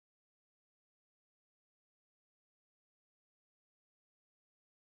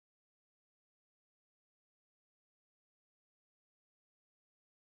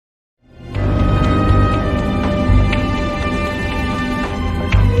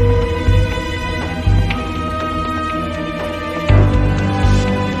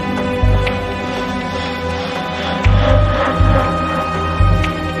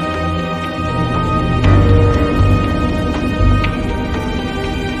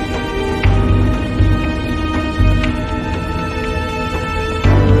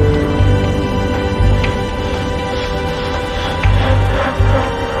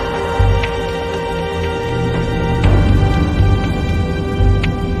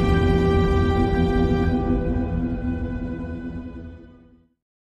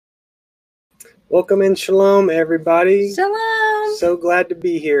Welcome and shalom, everybody. Shalom. So glad to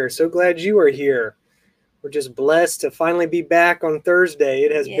be here. So glad you are here. We're just blessed to finally be back on Thursday.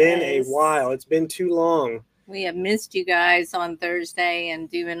 It has been a while. It's been too long. We have missed you guys on Thursday and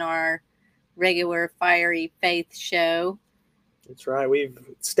doing our regular Fiery Faith show. That's right. We've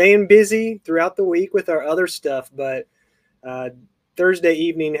staying busy throughout the week with our other stuff, but Thursday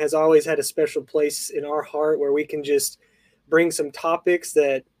evening has always had a special place in our heart where we can just bring some topics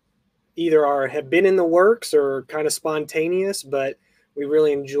that either have been in the works or kind of spontaneous, but we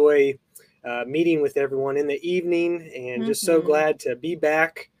really enjoy meeting with everyone in the evening, and just so glad to be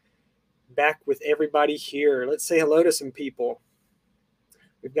back with everybody here. Let's say hello to some people.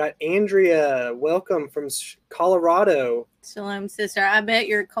 We've got Andrea, welcome from Colorado. Shalom, sister. I bet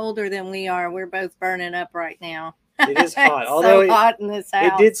you're colder than we are. We're both burning up right now. It is hot. Although so hot in this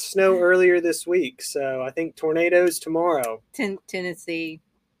house. It did snow earlier this week, so I think tornadoes tomorrow. Tennessee.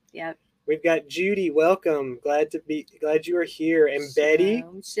 Yep. We've got Judy. Welcome. Glad you are here. And Shalom. Betty.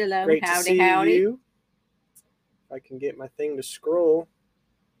 Shalom. Great howdy, to see howdy. you. If I can get my thing to scroll.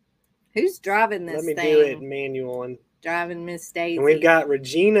 Who's driving this thing? Let me do it manual. And driving Miss Daisy. And we've got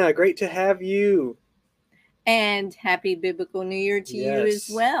Regina. Great to have you. And happy Biblical New Year to you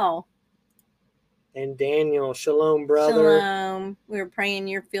as well. And Daniel, shalom, brother. Shalom. We're praying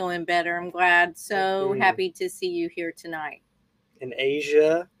you're feeling better. I'm glad. So happy to see you here tonight. And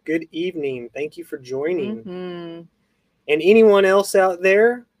Asia, good evening. Thank you for joining. And anyone else out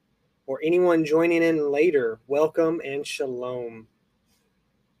there or anyone joining in later, welcome and shalom.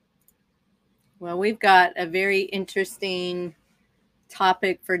 Well, we've got a very interesting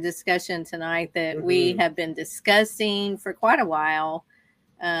topic for discussion tonight that we have been discussing for quite a while.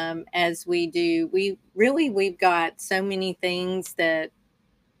 As we do, we've got so many things that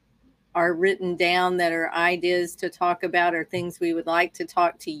are written down that are ideas to talk about or things we would like to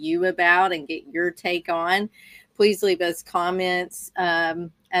talk to you about and get your take on. Please leave us comments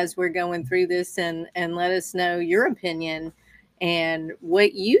as we're going through this and let us know your opinion and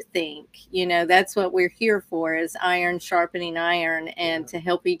what you think. You know, that's what we're here for, is iron sharpening iron, and to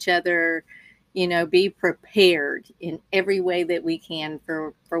help each other, you know, be prepared in every way that we can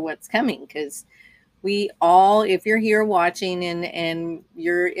for what's coming. Because we all, if you're here watching and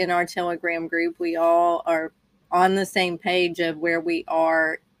you're in our Telegram group, we all are on the same page of where we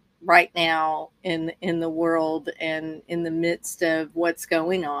are right now in the world and in the midst of what's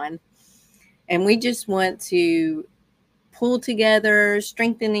going on. And we just want to pull together,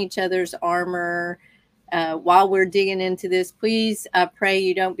 strengthen each other's armor. While we're digging into this, please, I pray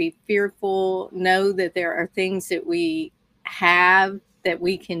you don't be fearful. Know that there are things that we have that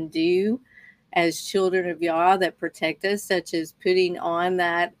we can do as children of Yah that protect us, such as putting on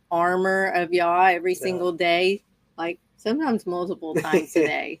that armor of Yah every single day, like sometimes multiple times a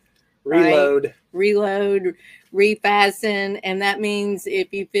day. Reload. Right? Reload, refasten. And that means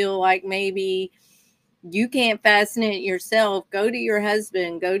if you feel like maybe you can't fasten it yourself, go to your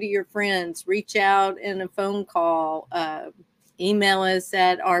husband, go to your friends, reach out in a phone call, email us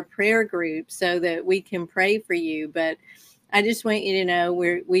at our prayer group so that we can pray for you. But I just want you to know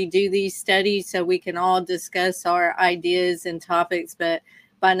we do these studies so we can all discuss our ideas and topics, but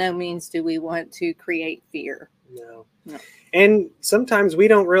by no means do we want to create fear. No. And sometimes we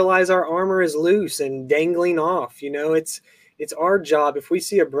don't realize our armor is loose and dangling off. You know, it's our job, if we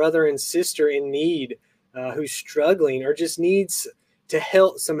see a brother and sister in need who's struggling or just needs to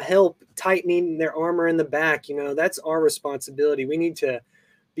help tightening their armor in the back, you know, that's our responsibility. We need to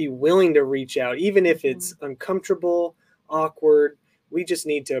be willing to reach out, even if it's uncomfortable, awkward. We just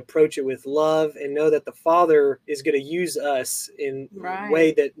need to approach it with love and know that the Father is going to use us in a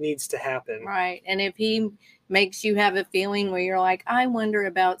way that needs to happen. Right. And if he makes you have a feeling where you're like, I wonder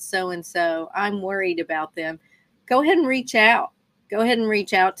about so-and-so, I'm worried about them, go ahead and reach out. Go ahead and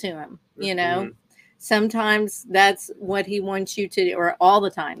reach out to him. You know, sometimes that's what he wants you to do, or all the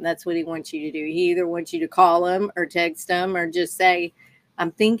time, that's what he wants you to do. He either wants you to call him or text him or just say,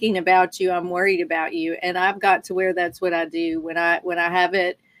 I'm thinking about you. I'm worried about you. And I've got to where that's what I do when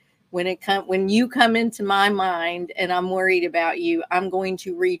you come into my mind and I'm worried about you, I'm going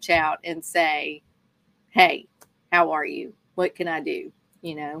to reach out and say, hey, how are you? What can I do?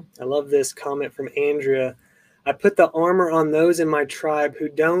 You know, I love this comment from Andrea. I put the armor on those in my tribe who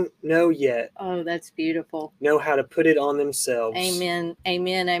don't know yet. Oh, that's beautiful. Know how to put it on themselves. Amen.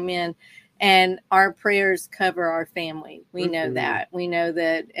 Amen. Amen. And our prayers cover our family. We know that. We know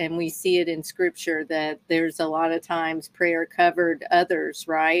that, and we see it in scripture that there's a lot of times prayer covered others,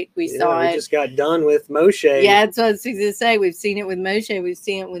 right? We saw it. We just got done with Moshe. Yeah, that's what I was going to say. We've seen it with Moshe. We've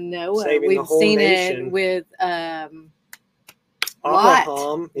seen it with Noah. Saving the whole nation. It with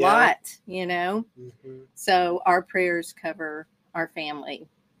Abraham, Lot, you know. Mm-hmm. So our prayers cover our family.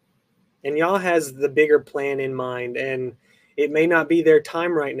 And y'all has the bigger plan in mind, and it may not be their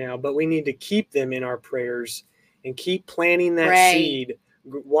time right now, but we need to keep them in our prayers and keep planting that seed,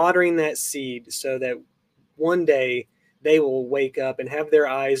 watering that seed, so that one day they will wake up and have their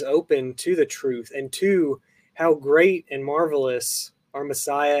eyes open to the truth and to how great and marvelous our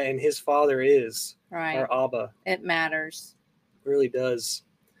Messiah and his Father is, our Abba. It matters. It really does.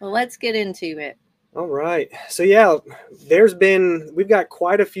 Well, let's get into it. All right. So yeah, we've got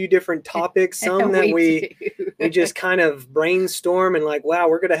quite a few different topics, some that we just kind of brainstorm and like, wow,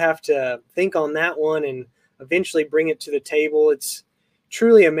 we're going to have to think on that one and eventually bring it to the table. It's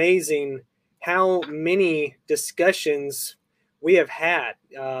truly amazing how many discussions we have had.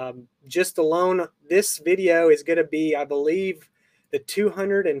 Just alone, this video is going to be, I believe, the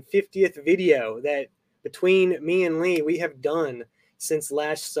 250th video that between me and Lee we have done since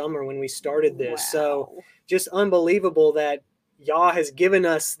last summer when we started this. Wow. So just unbelievable that Yah has given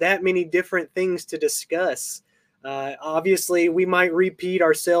us that many different things to discuss. Obviously, we might repeat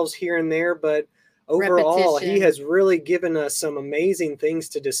ourselves here and there, but overall, he has really given us some amazing things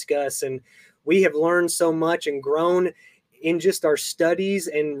to discuss. And we have learned so much and grown in just our studies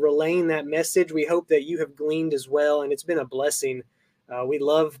and relaying that message. We hope that you have gleaned as well. And it's been a blessing. We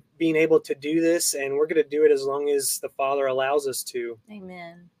love being able to do this, and we're going to do it as long as the Father allows us to.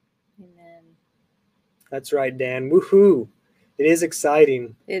 Amen. Amen. That's right, Dan. Woohoo. It is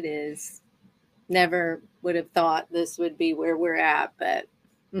exciting. It is. Never would have thought this would be where we're at, but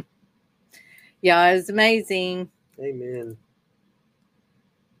yeah, it's amazing. Amen.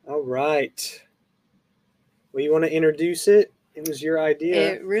 All right. Well, you want to introduce it? It was your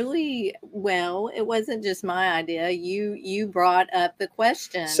idea. It really, well, it wasn't just my idea. You brought up the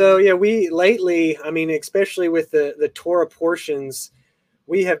question. So yeah, we lately, I mean, especially with the Torah portions,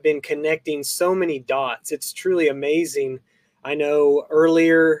 we have been connecting so many dots. It's truly amazing. I know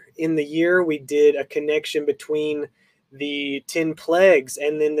earlier in the year, we did a connection between the 10 plagues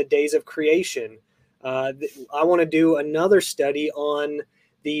and then the days of creation. I want to do another study on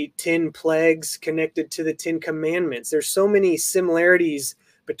the 10 plagues connected to the 10 commandments. There's so many similarities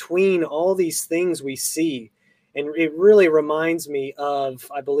between all these things we see. And it really reminds me of,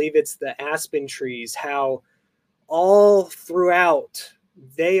 I believe it's the aspen trees, how all throughout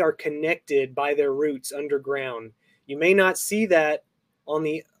they are connected by their roots underground. You may not see that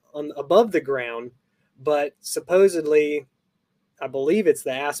on above the ground, but supposedly, I believe it's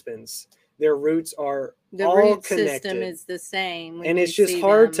the aspens. Their roots are all root connected. System is the same, and it's just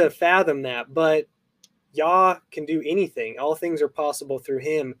hard to fathom that. But Yah can do anything. All things are possible through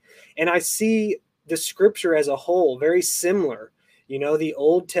him. And I see the scripture as a whole very similar. You know, the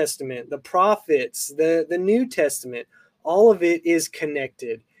Old Testament, the prophets, the New Testament, all of it is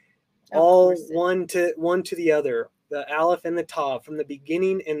connected. All one to the other, the Aleph and the Tav, from the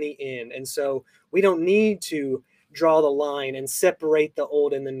beginning and the end. And so we don't need to draw the line and separate the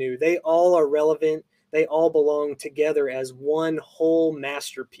old and the new. They all are relevant. They all belong together as one whole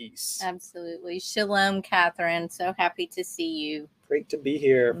masterpiece. Absolutely. Shalom, Catherine. So happy to see you. Great to be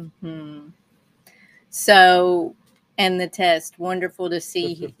here. Mm-hmm. So, and the test. Wonderful to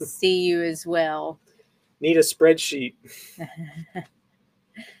see you as well. Need a spreadsheet.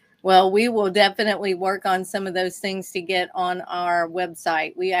 Well, we will definitely work on some of those things to get on our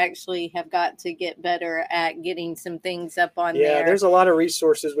website. We actually have got to get better at getting some things up on there. Yeah, there's a lot of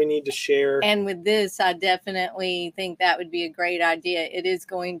resources we need to share. And with this, I definitely think that would be a great idea. It is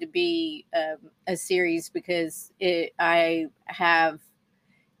going to be a series because I have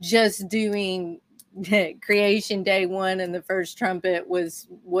just doing creation day 1 and the first trumpet was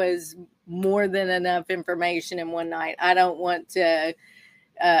more than enough information in one night. I don't want to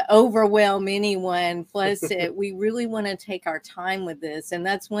overwhelm anyone. Plus, we really want to take our time with this. And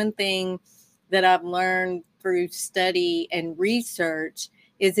that's one thing that I've learned through study and research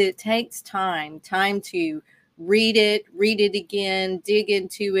is it takes time to read it again, dig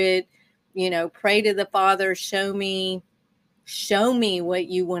into it, pray to the Father, show me what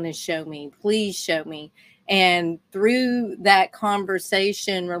you want to show me. Please show me. And through that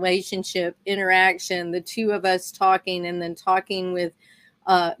conversation, relationship, interaction, the two of us talking and then talking with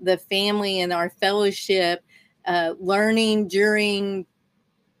the family and our fellowship, learning during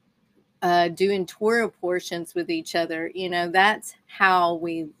doing Torah portions with each other, that's how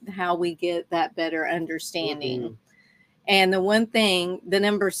we get that better understanding. Mm-hmm. And the one thing, the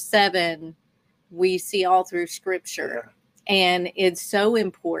number 7, we see all through Scripture. Yeah. And it's so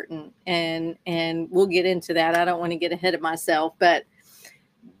important, and we'll get into that. I don't want to get ahead of myself, but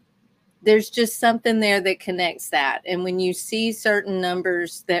there's just something there that connects that. And when you see certain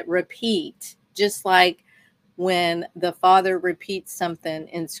numbers that repeat, just like when the Father repeats something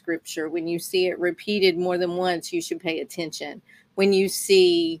in Scripture, when you see it repeated more than once, you should pay attention. When you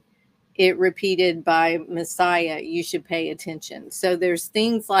see it repeated by Messiah, you should pay attention. So there's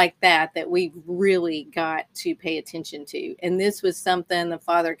things like that that we've really got to pay attention to. And this was something the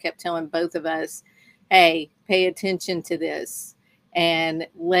Father kept telling both of us, hey, pay attention to this and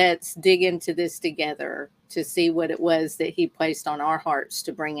let's dig into this together to see what it was that he placed on our hearts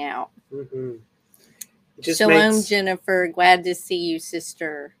to bring out. Mm-hmm. Shalom, Jennifer. Glad to see you,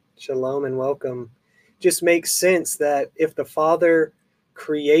 sister. Shalom and welcome. Just makes sense that if the Father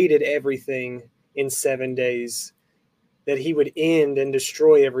created everything in 7 days, that he would end and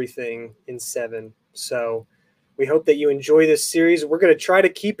destroy everything in 7. So we hope that you enjoy this series. We're going to try to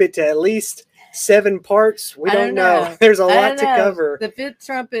keep it to at least 7 parts. We don't know. There's a lot to cover. The 5th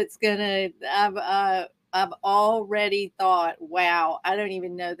trumpet's gonna. I've already thought, wow, I don't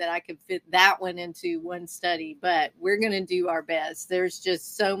even know that I could fit that one into one study, but we're gonna do our best. There's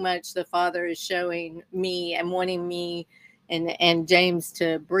just so much the Father is showing me and wanting me and James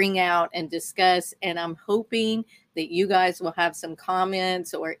to bring out and discuss, and I'm hoping that you guys will have some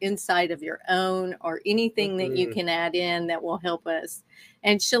comments or insight of your own or anything that you can add in that will help us.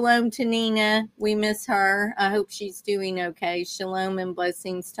 And shalom to Nina. We miss her. I hope she's doing okay. Shalom and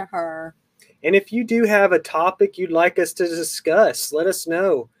blessings to her. And if you do have a topic you'd like us to discuss, let us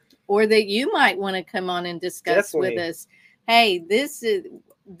know. Or that you might want to come on and discuss with us. Hey, this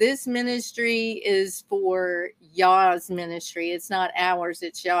ministry is for Yah's ministry. It's not ours,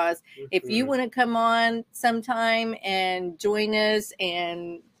 it's Yah's. If you want to come on sometime and join us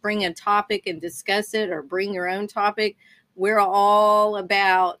and bring a topic and discuss it, or bring your own topic, we're all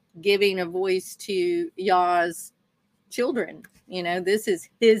about giving a voice to Yah's children. You know, this is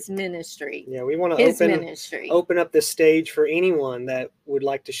his ministry. Yeah, we want to open up the stage for anyone that would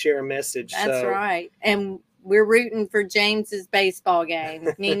like to share a message. That's right. And we're rooting for James's baseball game.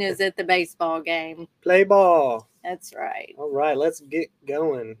 Nina's at the baseball game. Play ball. That's right. All right, let's get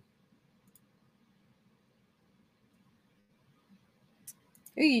going.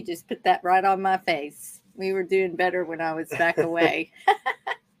 Ooh, you just put that right on my face. We were doing better when I was back away.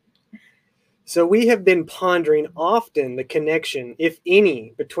 So we have been pondering often the connection, if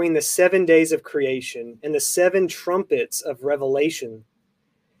any, between the 7 days of creation and the 7 trumpets of Revelation.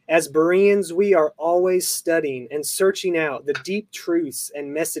 As Bereans, we are always studying and searching out the deep truths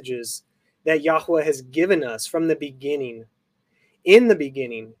and messages that Yahweh has given us from the beginning. In the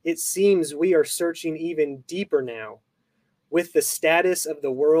beginning, it seems we are searching even deeper now. With the status of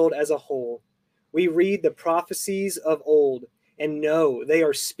the world as a whole, we read the prophecies of old and know they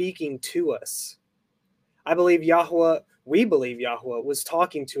are speaking to us. We believe Yahweh was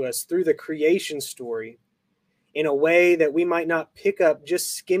talking to us through the creation story in a way that we might not pick up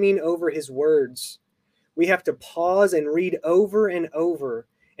just skimming over his words. We have to pause and read over and over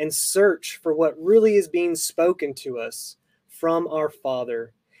and search for what really is being spoken to us from our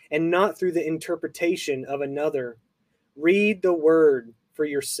Father, and not through the interpretation of another. Read the word for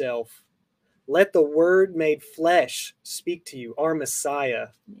yourself. Let the word made flesh speak to you, our Messiah.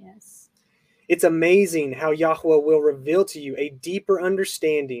 Yes. It's amazing how Yahweh will reveal to you a deeper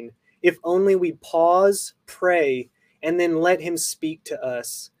understanding if only we pause, pray, and then let him speak to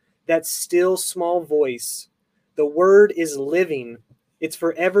us. That still small voice. The word is living. It's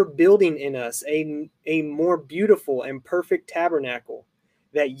forever building in us a more beautiful and perfect tabernacle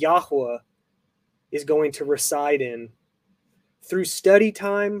that Yahweh is going to reside in. Through study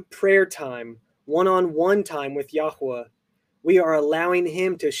time, prayer time, one-on-one time with Yahweh, we are allowing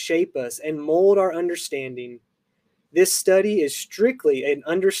him to shape us and mold our understanding. This study is strictly an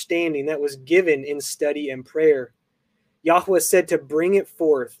understanding that was given in study and prayer. Yahweh said to bring it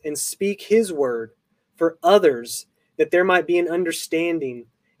forth and speak his word for others, that there might be an understanding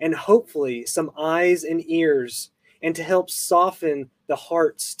and hopefully some eyes and ears, and to help soften the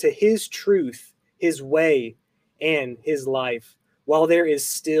hearts to his truth, his way, and his life, while there is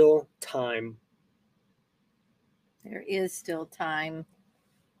still time. There is still time.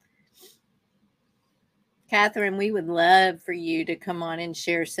 Catherine, we would love for you to come on and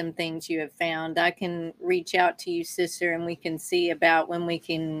share some things you have found. I can reach out to you, sister, and we can see about when we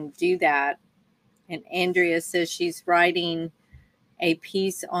can do that. And Andrea says she's writing a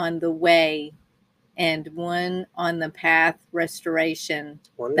piece on the way and one on the path restoration.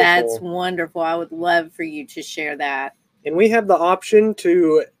 Wonderful. That's wonderful. I would love for you to share that. And we have the option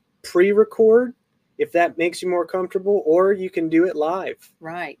to pre-record if that makes you more comfortable, or you can do it live.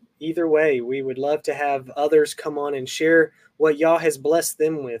 Right. Either way, we would love to have others come on and share what Yah has blessed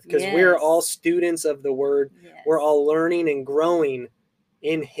them with, because we're all students of the word. We're all learning and growing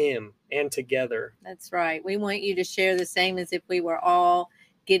in him and together. That's right. We want you to share the same as if we were all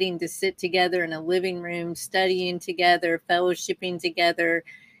getting to sit together in a living room, studying together, fellowshipping together.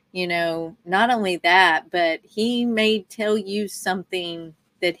 You know, not only that, but he may tell you something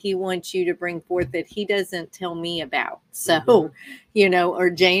that he wants you to bring forth that he doesn't tell me about. So, you know, or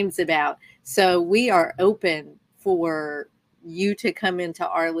James about. So we are open for you to come into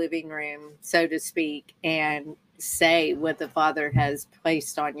our living room, so to speak, and say what the Father has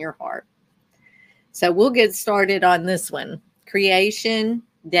placed on your heart. So we'll get started on this one. Creation,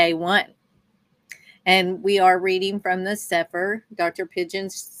 day 1. And we are reading from the Sefer, Dr.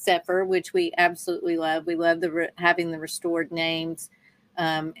 Pigeon's Sefer, which we absolutely love. We love having the restored names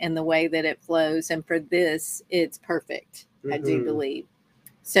and the way that it flows. And for this, it's perfect, I do believe.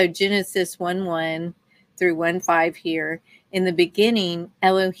 So Genesis 1:1 through 1:5 here. In the beginning,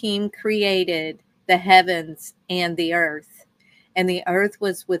 Elohim created the heavens and the earth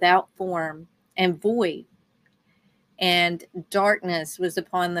was without form and void, and darkness was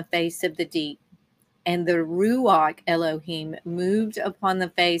upon the face of the deep. And the Ruach Elohim moved upon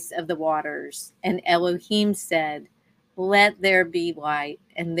the face of the waters. And Elohim said, "Let there be light."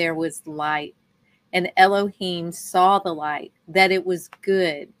 And there was light. And Elohim saw the light, that it was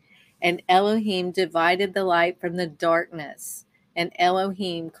good. And Elohim divided the light from the darkness. And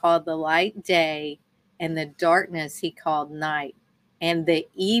Elohim called the light day, and the darkness he called night. And the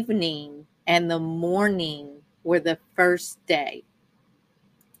evening and the morning were the first day.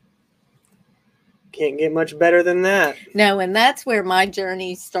 Can't get much better than that. No, and that's where my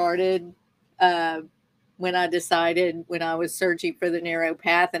journey started when I decided, when I was searching for the narrow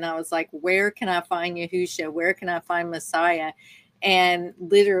path, and I was like, where can I find Yahusha? Where can I find Messiah? And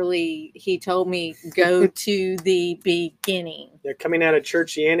literally, he told me, go to the beginning. They're coming out of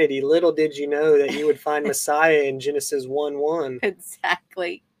churchianity. Little did you know that you would find Messiah in Genesis 1:1.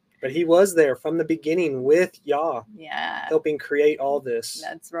 Exactly. But he was there from the beginning with Yah. Yeah. Helping create all this.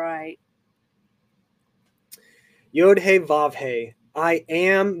 That's right. Yod He Vav He. I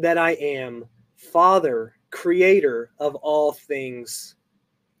am that I am. Father, creator of all things.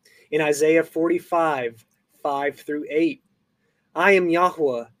 In Isaiah 45, 5 through 8. I am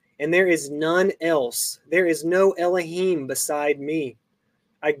Yahweh, and there is none else. There is no Elohim beside me.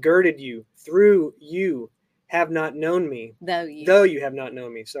 I girded you, through you have not known me. Though you have not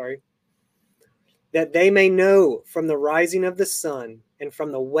known me, sorry. That they may know from the rising of the sun and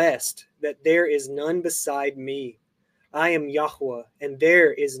from the west that there is none beside me. I am Yahweh, and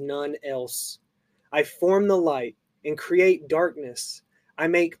there is none else. I form the light and create darkness. I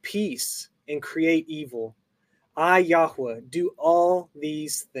make peace and create evil. I, Yahweh, do all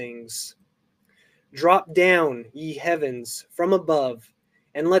these things. Drop down, ye heavens, from above,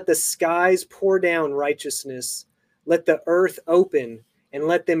 and let the skies pour down righteousness. Let the earth open, and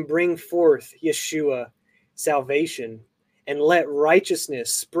let them bring forth Yeshua, salvation, and let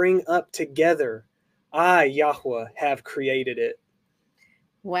righteousness spring up together. I, Yahweh, have created it.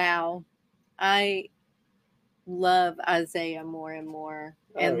 Wow. I love Isaiah more and more.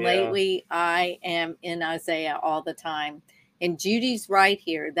 And lately, I am in Isaiah all the time. And Judy's right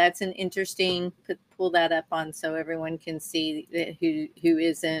here. That's an interesting, pull that up on so everyone can see who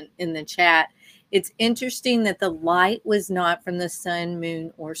isn't in the chat. It's interesting that the light was not from the sun,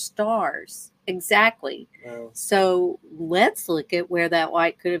 moon, or stars. Exactly. Wow. So let's look at where that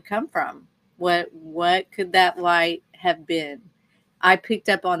light could have come from. What could that light have been? I picked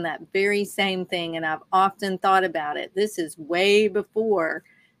up on that very same thing, and I've often thought about it. This is way before,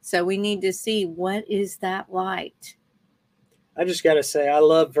 so we need to see, what is that light? I just got to say, I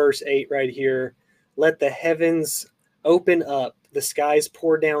love verse 8 right here. Let the heavens open up, the skies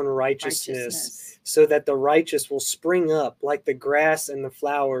pour down righteousness, so that the righteous will spring up like the grass and the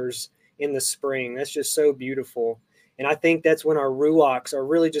flowers in the spring. That's just so beautiful. And I think that's when our ruachs are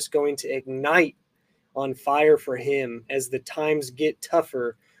really just going to ignite on fire for him. As the times get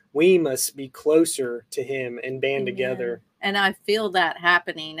tougher, we must be closer to him and band together. And I feel that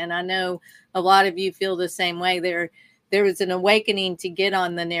happening. And I know a lot of you feel the same way. There is an awakening to get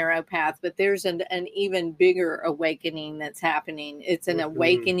on the narrow path, but there's an even bigger awakening that's happening. It's an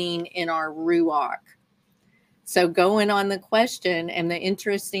awakening in our ruach. So going on the question, and the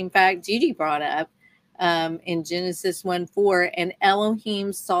interesting fact Judy brought up, in Genesis 1:4, and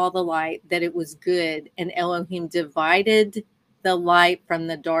Elohim saw the light, that it was good, and Elohim divided the light from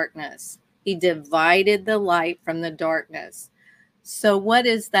the darkness. He divided the light from the darkness. So what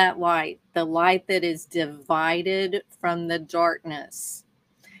is that light? The light that is divided from the darkness.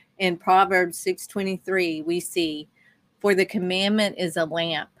 In Proverbs 6:23, we see, For the commandment is a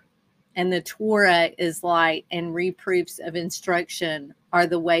lamp, and the Torah is light, and reproofs of instruction are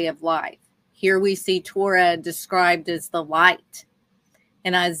the way of life. Here we see Torah described as the light.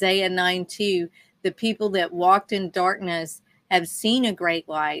 In Isaiah 9:2, the people that walked in darkness have seen a great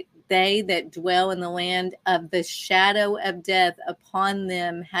light. They that dwell in the land of the shadow of death, upon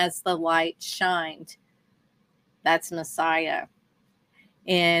them has the light shined. That's Messiah.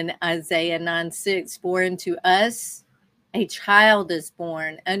 In Isaiah 9:6, for unto us a child is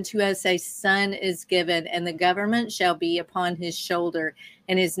born, unto us a son is given, and the government shall be upon his shoulder,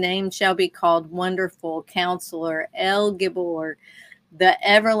 and his name shall be called Wonderful, Counselor, El Gibor, the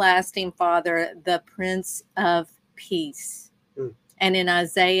Everlasting Father, the Prince of Peace. And in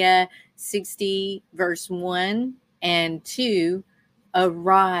Isaiah 60, verse 1 and 2,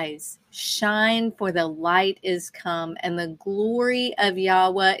 arise, shine, for the light is come, and the glory of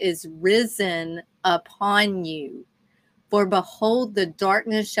Yahweh is risen upon you. For behold, the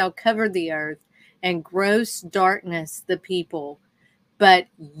darkness shall cover the earth, and gross darkness the people. But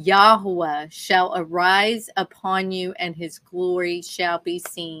Yahweh shall arise upon you, and his glory shall be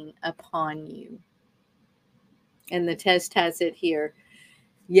seen upon you. And the text has it here,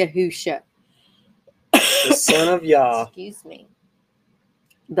 Yahusha, the son of Yah. Excuse me.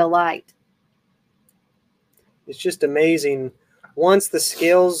 The light. It's just amazing. Once the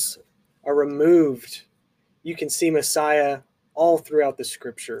scales are removed, you can see Messiah all throughout the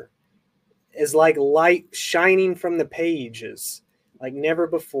scripture. It's like light shining from the pages, like never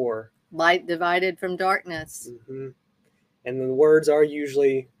before. Light divided from darkness. Mm-hmm. And the words are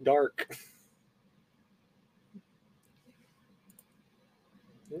usually dark.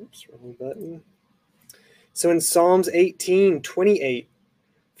 Oops, wrong button. So in Psalms 18:28,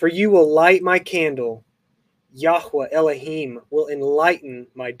 for you will light my candle. Yahweh Elohim will enlighten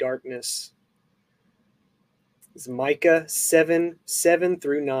my darkness. It's Micah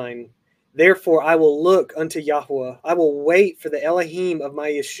 7:7-9. Therefore I will look unto Yahweh. I will wait for the Elohim of my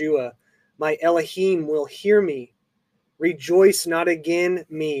Yeshua. My Elohim will hear me. Rejoice not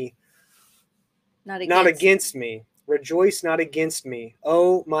against me. Not against me. Rejoice not against me,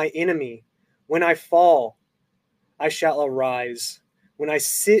 O my enemy. When I fall, I shall arise. When I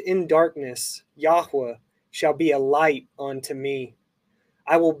sit in darkness, Yahweh shall be a light unto me.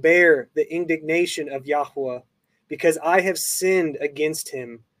 I will bear the indignation of Yahweh, because I have sinned against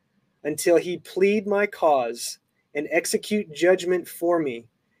him, until he plead my cause and execute judgment for me.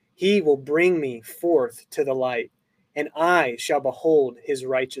 He will bring me forth to the light, and I shall behold his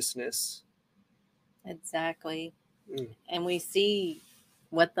righteousness. Exactly. And we see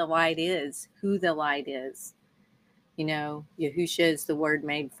what the light is, who the light is. You know, Yahusha is the Word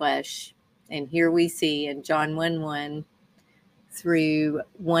made flesh. And here we see in John 1:1 through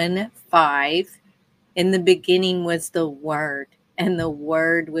 1:5, in the beginning was the Word, and the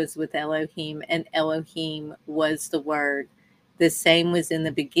Word was with Elohim, and Elohim was the Word. The same was in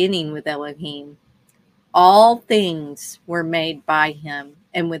the beginning with Elohim. All things were made by him,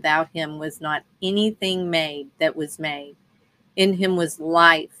 and without him was not anything made that was made. In him was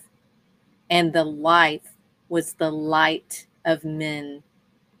life, and the life was the light of men.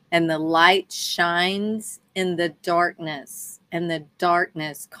 And the light shines in the darkness, and the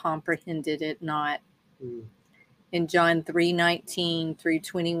darkness comprehended it not. In John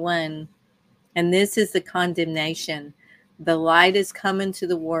 3:19-21, and this is the condemnation. The light is come into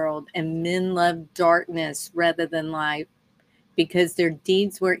the world, and men love darkness rather than light, because their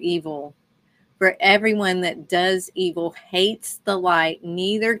deeds were evil. For everyone that does evil hates the light,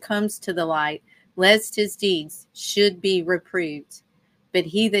 neither comes to the light, lest his deeds should be reproved. But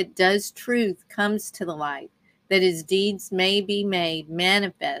he that does truth comes to the light, that his deeds may be made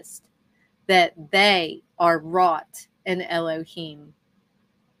manifest, that they are wrought in Elohim.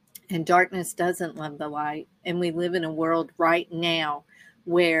 And darkness doesn't love the light. And we live in a world right now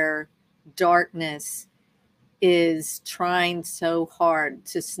where darkness is trying so hard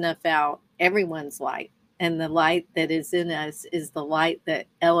to snuff out everyone's light. And the light that is in us is the light that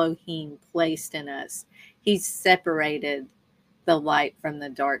Elohim placed in us. He's separated the light from the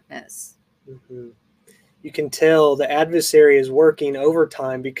darkness. Mm-hmm. You can tell the adversary is working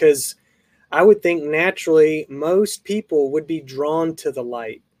overtime, because I would think naturally most people would be drawn to the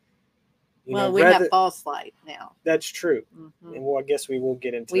light. We have false light now. That's true. Mm-hmm. And I guess we will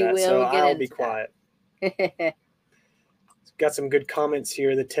get into that. So I'll be quiet. Got some good comments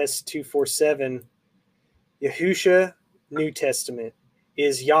here. The test 247. Yahusha, New Testament,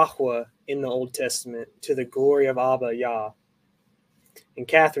 is Yahweh in the Old Testament, to the glory of Abba, Yah. And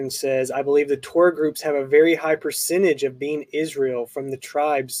Catherine says, I believe the Torah groups have a very high percentage of being Israel from the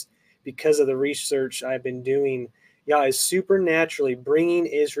tribes because of the research I've been doing Yah is supernaturally bringing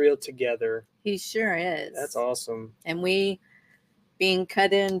Israel together. He sure is. That's awesome. And we, being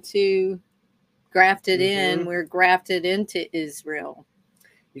cut into, grafted in, we're grafted into Israel.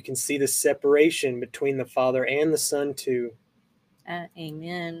 You can see the separation between the Father and the Son too.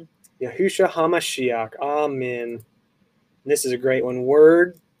 Amen. Yahushua HaMashiach. Amen. This is a great one.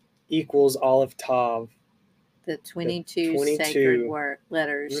 Word equals Aleph Tav. The 22 sacred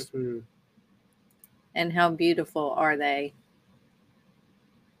letters. And how beautiful are they?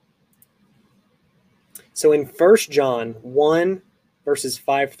 So in 1 John 1, verses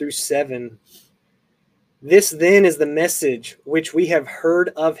 5 through 7, this then is the message which we have heard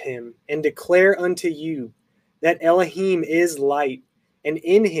of him and declare unto you, that Elohim is light, and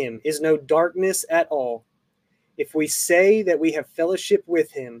in him is no darkness at all. If we say that we have fellowship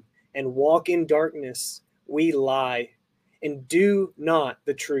with him and walk in darkness, we lie and do not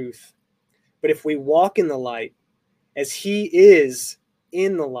the truth. But if we walk in the light, as he is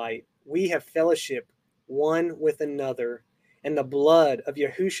in the light, we have fellowship one with another, and the blood of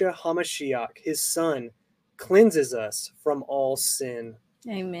Yahushua HaMashiach, his son, cleanses us from all sin.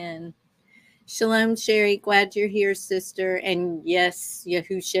 Amen. Shalom, Sherry. Glad you're here, sister. And yes,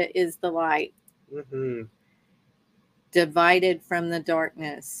 Yahushua is the light. Divided from the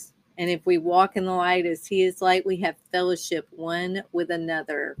darkness. And if we walk in the light as he is light, we have fellowship one with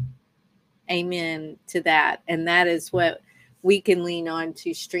another. Amen to that. And that is what we can lean on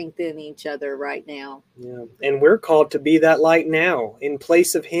to strengthen each other right now. Yeah. And we're called to be that light now in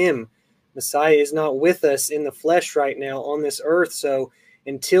place of him. Messiah is not with us in the flesh right now on this earth. So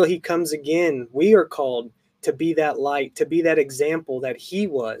until he comes again, we are called to be that light, to be that example that he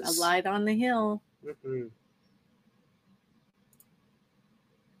was. A light on the hill.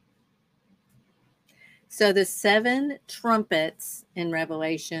 So the 7 trumpets in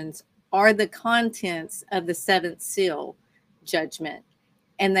Revelations are the contents of the 7th seal, judgment,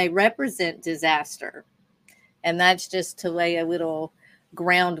 and they represent disaster. And that's just to lay a little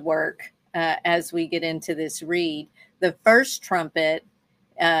groundwork as we get into this read. The first trumpet,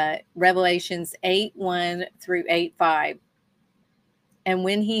 Revelations 8:1 through 8:5. And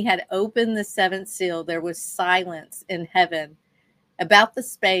when he had opened the 7th seal, there was silence in heaven about the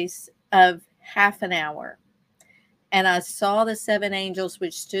space of half an hour. And I saw the 7 angels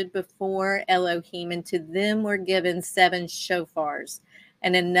which stood before Elohim, and to them were given 7 shofars.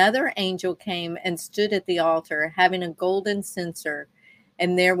 And another angel came and stood at the altar, having a golden censer.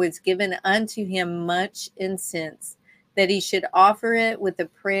 And there was given unto him much incense, that he should offer it with the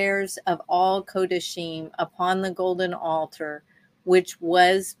prayers of all Kodashim upon the golden altar, which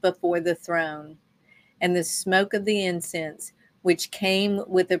was before the throne. And the smoke of the incense, which came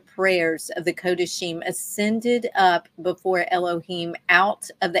with the prayers of the Kodashim, ascended up before Elohim out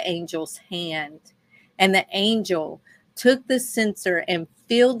of the angel's hand. And the angel took the censer and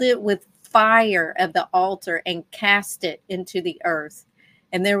filled it with fire of the altar and cast it into the earth.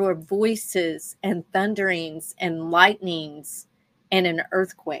 And there were voices and thunderings and lightnings and an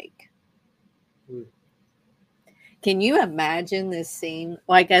earthquake. Can you imagine this scene?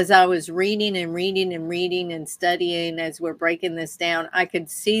 Like, as I was reading and studying as we're breaking this down, I could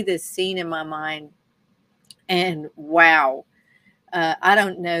see this scene in my mind. And wow, I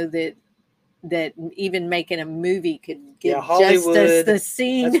don't know that even making a movie could give justice the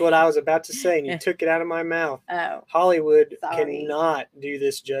scene. That's what I was about to say, and you took it out of my mouth. Oh, Hollywood cannot do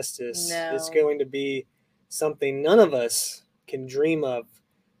this justice. No. It's going to be something none of us can dream of,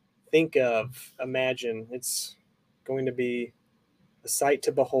 think of, imagine. It's going to be a sight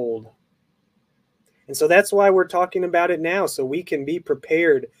to behold. And so that's why we're talking about it now, so we can be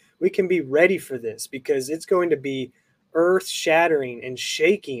prepared. We can be ready for this, because it's going to be earth-shattering and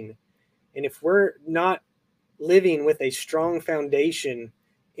shaking. And if we're not living with a strong foundation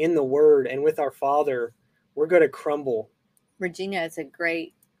in the Word and with our Father, we're going to crumble. Regina, it's a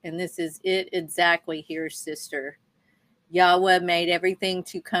great, and this is it exactly here, sister. Yahweh made everything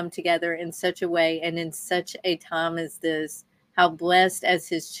to come together in such a way and in such a time as this. How blessed as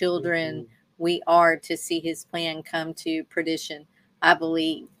his children we are to see his plan come to fruition. I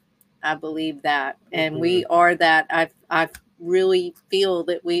believe that. And we are that. I really feel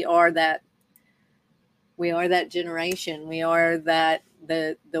that we are that generation. We are that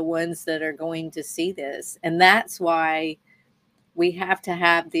the ones that are going to see this. And that's why we have to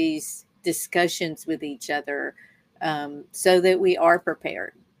have these discussions with each other, so that we are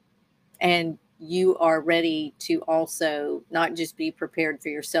prepared, and you are ready to also not just be prepared for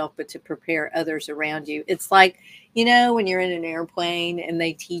yourself, but to prepare others around you. It's like, when you're in an airplane and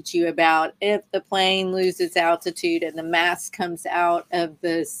they teach you about if the plane loses altitude and the mask comes out of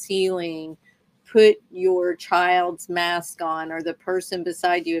the ceiling, put your child's mask on, or the person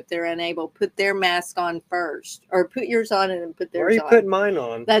beside you, if they're unable, put their mask on first, or put yours on and then put theirs on. Why are you putting mine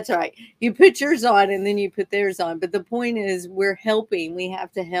on? That's right. You put yours on and then you put theirs on. But the point is, we're helping. We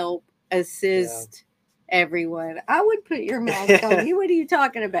have to help assist everyone. I would put your mask on. What are you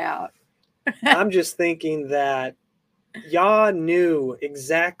talking about? I'm just thinking that Yah knew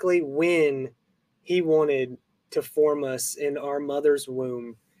exactly when he wanted to form us in our mother's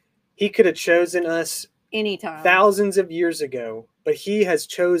womb. He could have chosen us anytime, thousands of years ago, but he has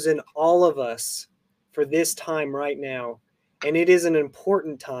chosen all of us for this time right now. And it is an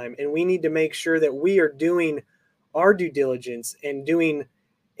important time, and we need to make sure that we are doing our due diligence and doing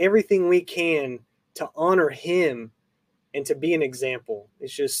everything we can to honor him and to be an example.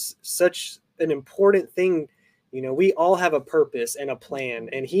 It's just such an important thing. You know, we all have a purpose and a plan,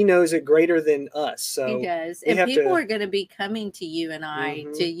 and he knows it greater than us. So he does. And people are going to be coming to you and I,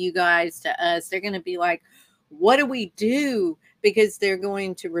 to you guys, to us. They're going to be like, what do we do? Because they're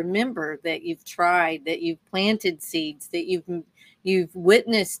going to remember that you've tried, that you've planted seeds, that you've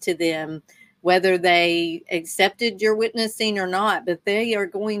witnessed to them, whether they accepted your witnessing or not. But they are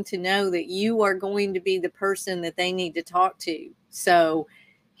going to know that you are going to be the person that they need to talk to. So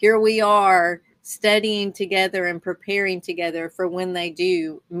here we are, studying together and preparing together for when they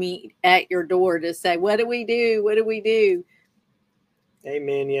do meet at your door to say, what do we do? What do we do?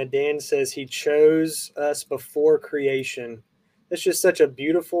 Amen. Yeah, Dan says he chose us before creation. That's just such a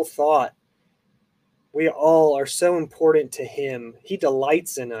beautiful thought. We all are so important to him. He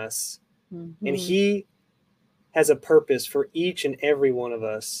delights in us, and he has a purpose for each and every one of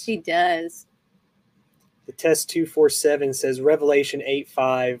us. He does. The test 247 says Revelation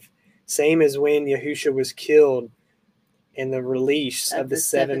 8:5, same as when Yahusha was killed and the release of the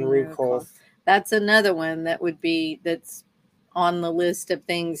seven Ruach. That's another one that's on the list of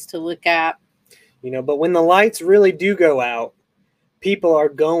things to look at. You know, but when the lights really do go out, people are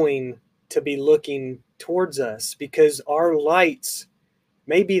going to be looking towards us because our lights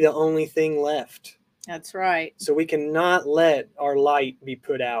may be the only thing left. That's right. So we cannot let our light be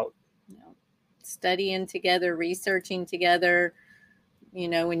put out. No. Studying together, researching together. You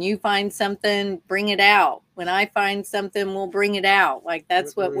know, when you find something, bring it out. When I find something, we'll bring it out. Like,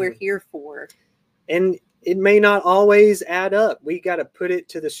 that's what we're here for. And it may not always add up. We got to put it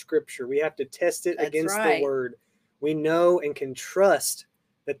to the scripture. We have to test it against the word. We know and can trust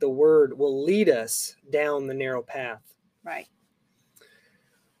that the word will lead us down the narrow path. Right.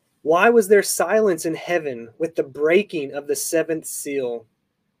 Why was there silence in heaven with the breaking of the seventh seal?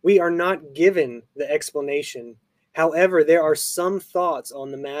 We are not given the explanation. However, there are some thoughts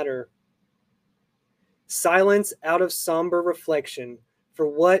on the matter. Silence out of somber reflection for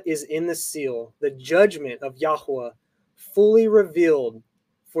what is in the seal, the judgment of Yahweh, fully revealed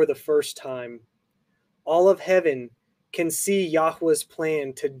for the first time. All of heaven can see Yahweh's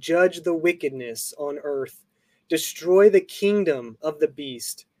plan to judge the wickedness on earth, destroy the kingdom of the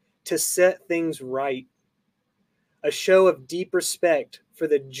beast, to set things right. A show of deep respect for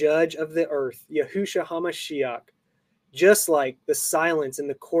the judge of the earth, Yahushua HaMashiach, just like the silence in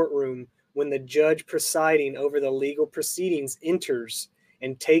the courtroom when the judge presiding over the legal proceedings enters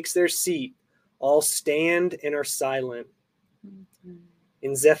and takes their seat, all stand and are silent.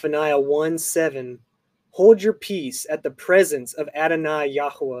 In Zephaniah 1:7, hold your peace at the presence of Adonai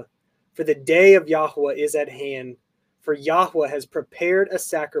Yahweh, for the day of Yahweh is at hand, for Yahweh has prepared a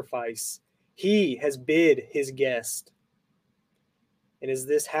sacrifice. He has bid his guest. And is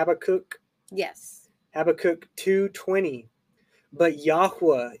this Habakkuk? Yes. Habakkuk 2:20. But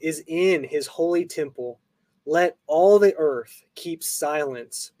Yahweh is in his holy temple. Let all the earth keep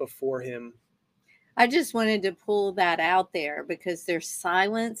silence before him. I just wanted to pull that out there because there's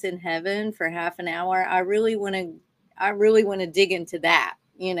silence in heaven for half an hour. I really want to dig into that,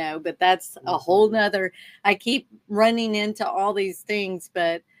 you know, but that's a whole nother, I keep running into all these things,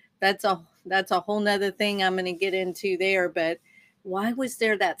 but that's a whole nother thing I'm going to get into there. But why was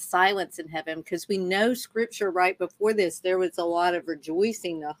there that silence in heaven? Because we know scripture right before this, there was a lot of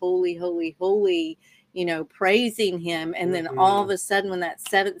rejoicing, the holy, holy, holy, you know, praising him. And then all of a sudden when that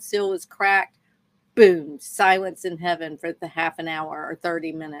seventh seal was cracked, boom, silence in heaven for the half an hour or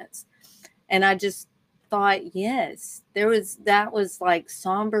 30 minutes. And I just thought, yes, that was like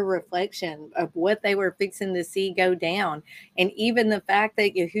somber reflection of what they were fixing to see go down. And even the fact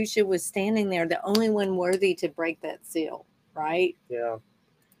that Yahusha was standing there, the only one worthy to break that seal. Right? Yeah.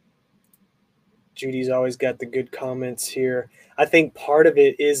 Judy's always got the good comments here. I think part of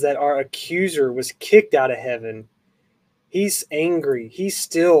it is that our accuser was kicked out of heaven. He's angry. He's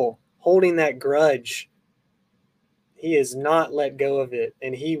still holding that grudge. He has not let go of it,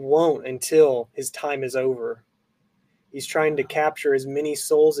 and he won't until his time is over. He's trying to capture as many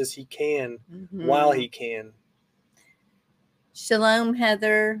souls as he can while he can. Shalom,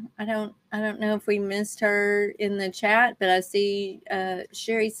 Heather. I don't know if we missed her in the chat, but I see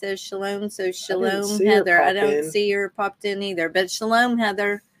Sherry says shalom. So shalom, Heather. I don't see her popped in either, but shalom,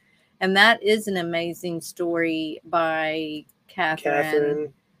 Heather. And that is an amazing story by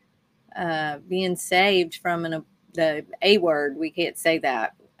Catherine. Being saved from the A word. We can't say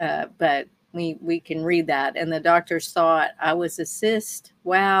that, but we can read that. And the doctors thought I was a cyst.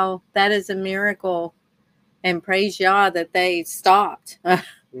 Wow, that is a miracle. And praise Yah that they stopped.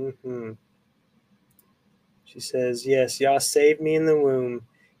 She says, yes, Yah saved me in the womb.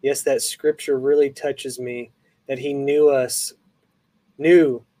 Yes, that scripture really touches me, that he knew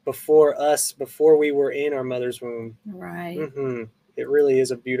before we were in our mother's womb. Right. It really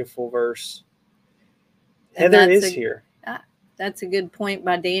is a beautiful verse. Heather is here. That's a good point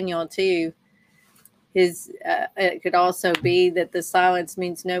by Daniel, too. It could also be that the silence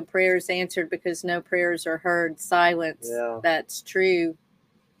means no prayers answered because no prayers are heard. Silence. Yeah. That's true.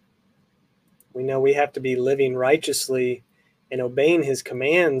 We know we have to be living righteously and obeying his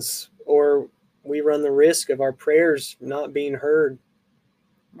commands, or we run the risk of our prayers not being heard.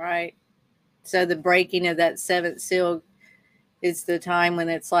 Right. So the breaking of that seventh seal is the time when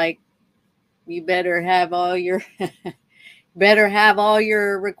it's like, you better have all your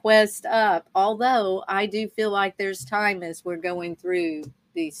requests up. Although I do feel like there's time as we're going through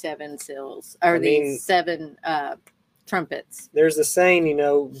these seven seals or these seven trumpets. There's the saying,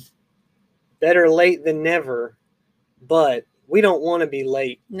 better late than never, but we don't want to be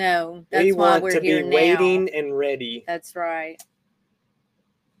late. No, that's why we're here now. We want to be waiting and ready. That's right.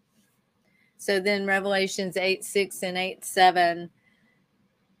 So then Revelations 8:6 and 8:7.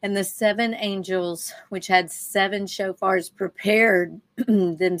 And the seven angels, which had seven shofars, prepared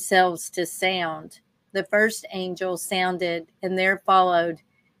themselves to sound. The first angel sounded, and there followed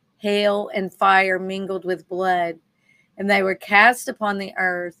hail and fire mingled with blood. And they were cast upon the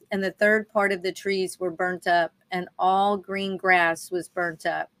earth, and the third part of the trees were burnt up, and all green grass was burnt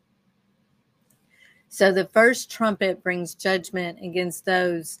up. So the first trumpet brings judgment against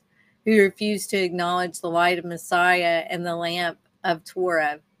those who refuse to acknowledge the light of Messiah and the lamp of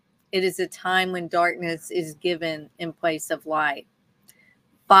Torah. It is a time when darkness is given in place of light.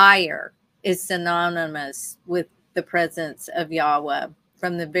 Fire is synonymous with the presence of Yahweh.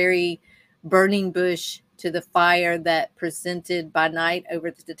 From the very burning bush to the fire that presented by night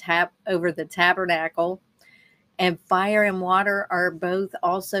over the tabernacle. And fire and water are both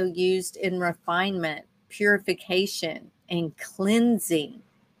also used in refinement, purification, and cleansing.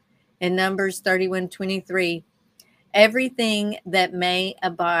 In Numbers 31:23, everything that may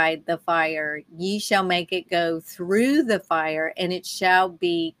abide the fire, ye shall make it go through the fire, and it shall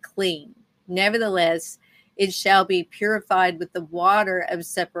be clean. Nevertheless, it shall be purified with the water of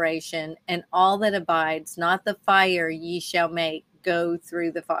separation, and all that abides, not the fire, ye shall make go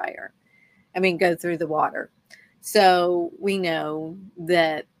through the fire. Go through the water. So we know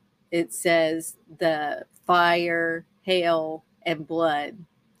that it says the fire, hail, and blood.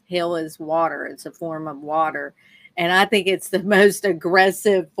 Hail is water. It's a form of water. And I think it's the most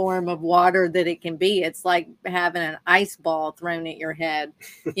aggressive form of water that it can be. It's like having an ice ball thrown at your head,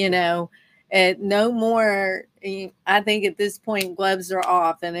 And no more, I think at this point, gloves are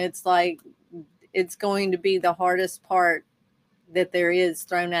off. And it's like, it's going to be the hardest part that there is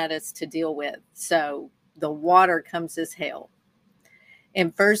thrown at us to deal with. So the water comes as hail.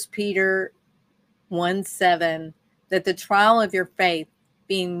 In 1 Peter 1:7, that the trial of your faith,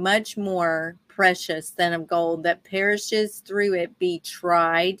 being much more precious than of gold that perishes through it, be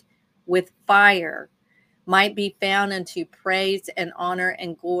tried with fire, might be found unto praise and honor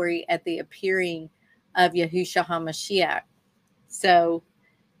and glory at the appearing of Yahushua HaMashiach. So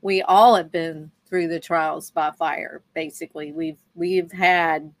we all have been through the trials by fire. Basically, we've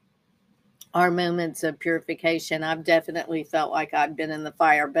had our moments of purification. I've definitely felt like I've been in the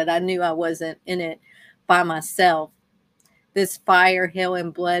fire, but I knew I wasn't in it by myself. This fire, hail,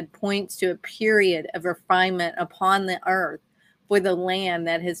 and blood points to a period of refinement upon the earth for the land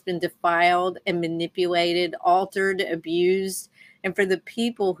that has been defiled and manipulated, altered, abused, and for the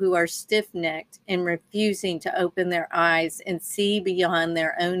people who are stiff-necked and refusing to open their eyes and see beyond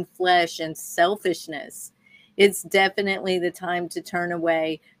their own flesh and selfishness. It's definitely the time to turn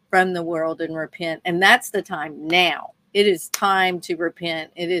away from the world and repent. And that's the time now. It is time to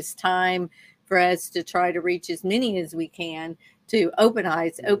repent. It is time for us to try to reach as many as we can, to open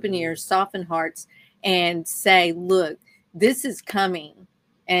eyes, open ears, soften hearts, and say, look, this is coming.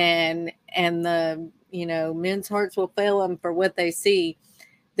 And the men's hearts will fail them for what they see.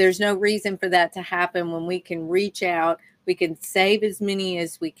 There's no reason for that to happen when we can reach out. We can save as many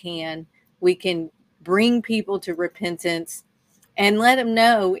as we can. We can bring people to repentance and let them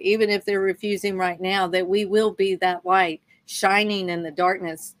know, even if they're refusing right now, that we will be that light shining in the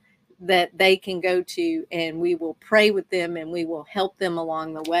darkness that they can go to, and we will pray with them and we will help them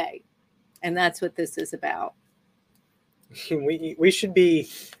along the way. And that's what this is about. We should be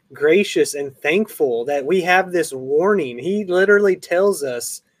gracious and thankful that we have this warning. He literally tells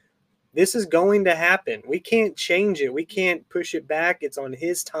us this is going to happen. We can't change it. We can't push it back. It's on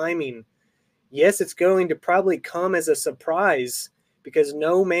his timing. Yes, it's going to probably come as a surprise because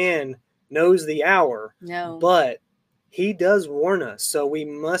no man knows the hour. No. But he does warn us. So we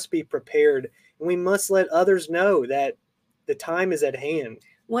must be prepared, and we must let others know that the time is at hand.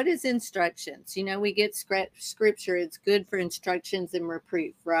 What is instructions? We get scripture. It's good for instructions and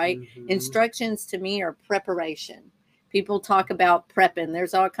reproof, right? Mm-hmm. Instructions to me are preparation. People talk about prepping.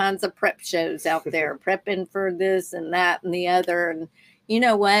 There's all kinds of prep shows out there, prepping for this and that and the other. And you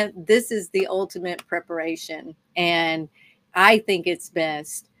know what? This is the ultimate preparation. And I think it's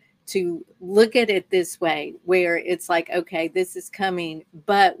best to look at it this way, where it's like, okay, this is coming,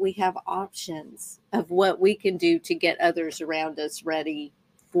 but we have options of what we can do to get others around us ready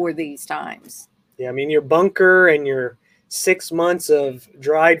for these times. Yeah, I mean, your bunker and your 6 months of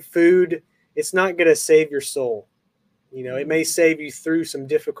dried food, it's not going to save your soul. It may save you through some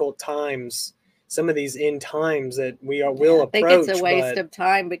difficult times, some of these end times that will approach. I think it's a waste of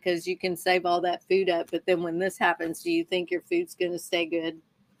time, because you can save all that food up, but then when this happens, do you think your food's going to stay good?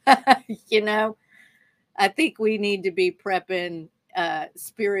 I think we need to be prepping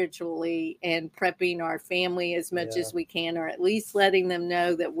spiritually and prepping our family as much as we can, or at least letting them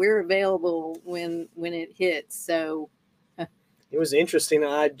know that we're available when it hits. So it was interesting.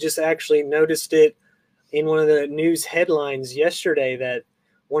 I just actually noticed it in one of the news headlines yesterday that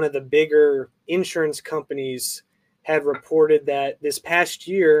one of the bigger insurance companies had reported that this past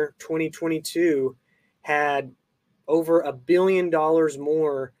year, 2022, had over $1 billion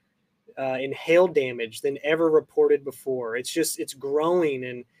more in hail damage than ever reported before. It's growing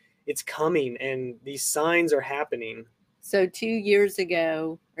and it's coming, and these signs are happening. So 2 years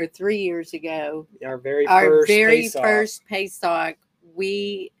ago or 3 years ago, our very first Pace Talk,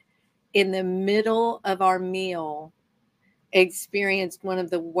 we, in the middle of our meal, experienced one of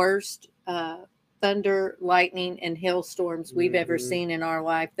the worst thunder, lightning, and hailstorms we've ever seen in our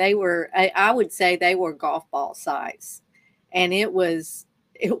life. They were, I would say, they were golf ball size, and it was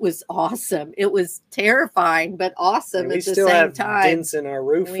awesome. It was terrifying, but awesome at the same time. We still have dents in our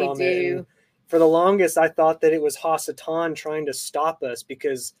roof from it. And for the longest, I thought that it was Hasatan trying to stop us,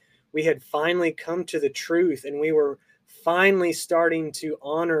 because we had finally come to the truth, and we were finally starting to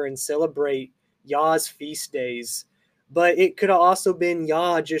honor and celebrate Yah's feast days. But it could have also been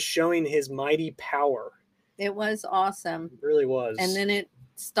Yah just showing his mighty power. It was awesome. It really was. And then it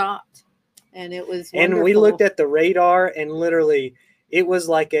stopped, and it was wonderful. And we looked at the radar, and literally it was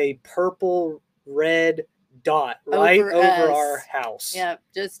like a purple red dot right over our house. Yeah,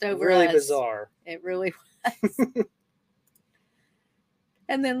 just over really us. Bizarre. It really was.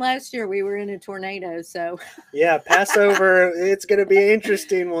 And then last year we were in a tornado, so. Yeah, Passover, it's going to be an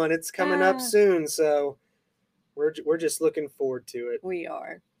interesting one. It's coming up soon, so we're just looking forward to it. We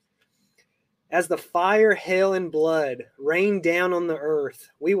are. As the fire, hail, and blood rain down on the earth,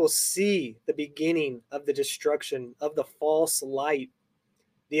 we will see the beginning of the destruction of the false light.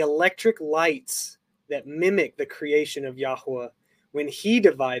 The electric lights that mimic the creation of Yahweh when he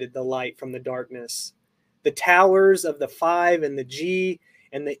divided the light from the darkness. The towers of the 5 and the G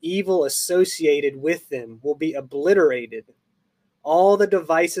and the evil associated with them will be obliterated. All the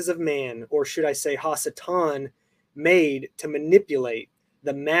devices of man, or should I say Hasatan, made to manipulate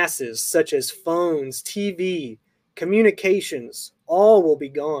the masses, such as phones, TV, communications, all will be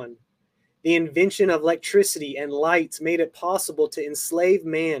gone. The invention of electricity and lights made it possible to enslave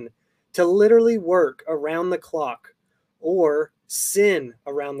man to literally work around the clock or sin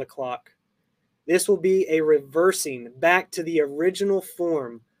around the clock. This will be a reversing back to the original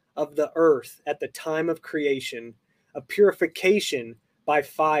form of the earth at the time of creation, a purification by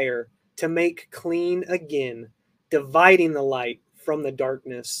fire to make clean again, dividing the light from the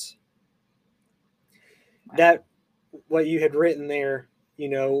darkness. Wow. That, what you had written there,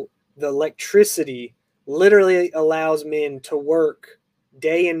 the electricity literally allows men to work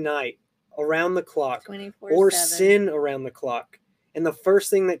day and night around the clock 24/7. Or sin around the clock. And the first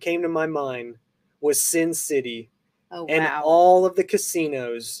thing that came to my mind was Sin City. Oh, and wow. all of the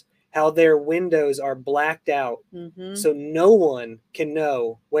casinos, how their windows are blacked out so no one can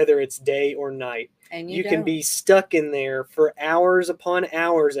know whether it's day or night. And you can be stuck in there for hours upon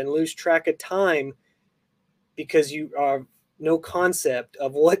hours and lose track of time because you are no concept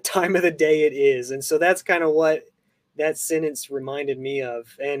of what time of the day it is. And so that's kind of what that sentence reminded me of.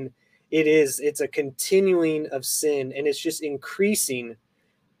 And it's a continuing of sin, and it's just increasing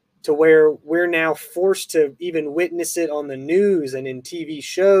to where we're now forced to even witness it on the news and in TV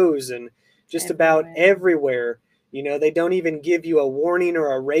shows and just about everywhere. You know, they don't even give you a warning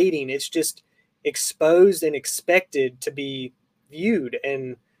or a rating. It's just exposed and expected to be viewed.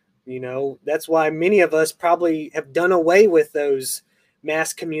 And, you know, that's why many of us probably have done away with those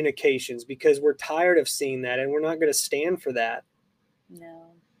mass communications, because we're tired of seeing that and we're not going to stand for that. No.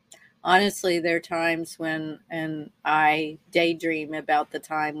 Honestly, there are times when, and I daydream about the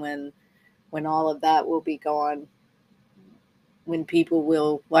time when all of that will be gone, when people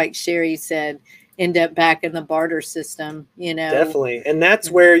will, like Sherry said, end up back in the barter system, you know. Definitely. And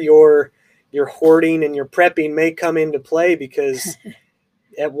that's where your hoarding and your prepping may come into play, because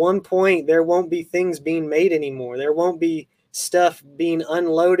at one point there won't be things being made anymore. There won't be stuff being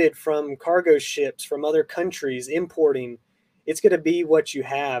unloaded from cargo ships from other countries importing. It's going to be what you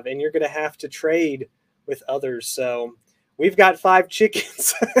have, and you're going to have to trade with others. So we've got 5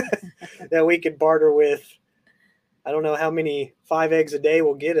 chickens that we could barter with. I don't know how many 5 eggs a day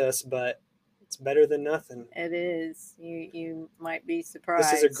will get us, but it's better than nothing. It is. You might be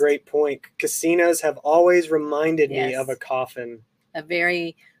surprised. This is a great point. Casinos have always reminded me of a coffin. A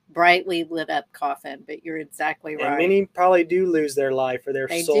very brightly lit up coffin, but you're exactly right. And many probably do lose their life or their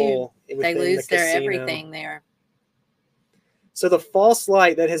soul within they lose the casino. their everything there. So the false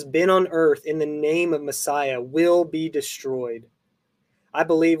light that has been on earth in the name of Messiah will be destroyed. I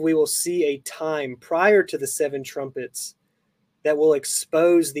believe we will see a time prior to the 7 trumpets that will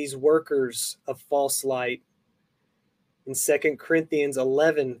expose these workers of false light. In 2 Corinthians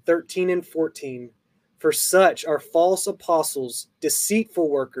 11, 13 and 14, for such are false apostles, deceitful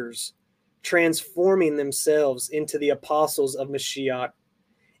workers, transforming themselves into the apostles of Mashiach.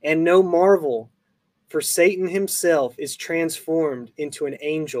 And no marvel, for Satan himself is transformed into an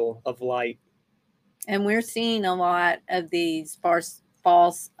angel of light. And we're seeing a lot of these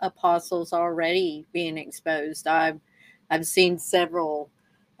false apostles already being exposed. I've seen several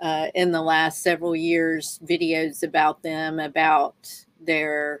in the last several years videos about them, about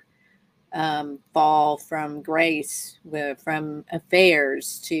their fall from grace, from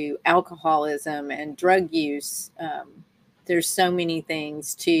affairs to alcoholism and drug use. There's so many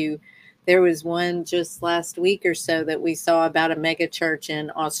things to. There was one just last week or so that we saw about a mega church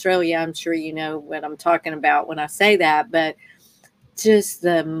in Australia. I'm sure you know what I'm talking about when I say that, but just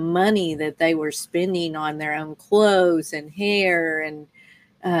the money that they were spending on their own clothes and hair and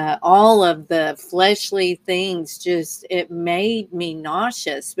all of the fleshly things, just it made me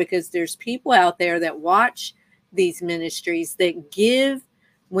nauseous, because there's people out there that watch these ministries that give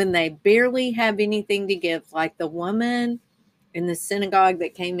when they barely have anything to give, like the woman in the synagogue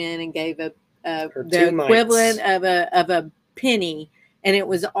that came in and gave the equivalent of a penny, and it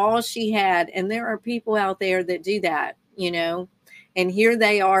was all she had. And there are people out there that do that, you know, and here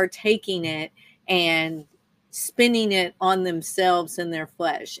they are taking it and spending it on themselves and their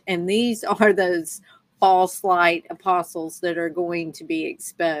flesh. And these are those false light apostles that are going to be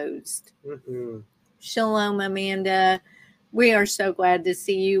exposed. Mm-hmm. Shalom, Amanda. We are so glad to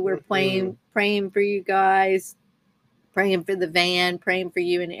see you. We're praying for you guys, praying for the van, praying for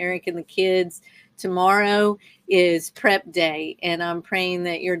you and Eric and the kids. Tomorrow is prep day, and I'm praying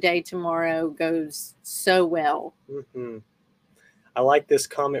that your day tomorrow goes so well. Mm-hmm. I like this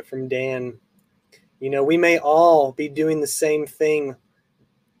comment from Dan. You know, we may all be doing the same thing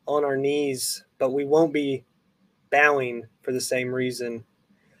on our knees, but we won't be bowing for the same reason.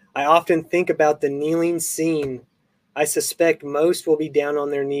 I often think about the kneeling scene. I suspect most will be down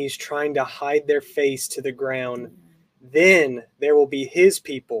on their knees trying to hide their face to the ground. Then there will be his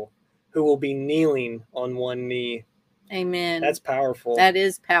people who will be kneeling on one knee. Amen. That's powerful. That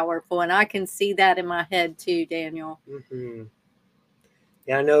is powerful. And I can see that in my head too, Daniel. Mm-hmm.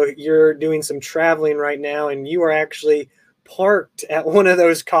 Yeah, I know you're doing some traveling right now, and you are actually parked at one of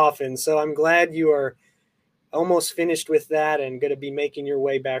those coffins. So I'm glad you are almost finished with that and going to be making your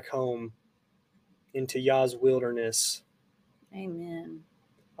way back home into Yah's wilderness. Amen.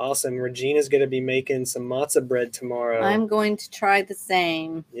 Awesome. Regina's going to be making some matzah bread tomorrow. I'm going to try the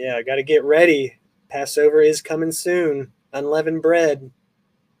same. Yeah, I got to get ready. Passover is coming soon. Unleavened bread.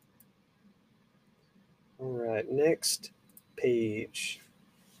 All right, next page.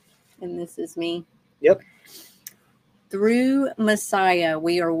 And this is me. Yep. Through Messiah,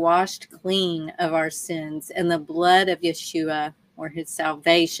 we are washed clean of our sins, and the blood of Yeshua, or his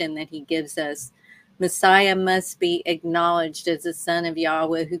salvation that he gives us, Messiah must be acknowledged as the Son of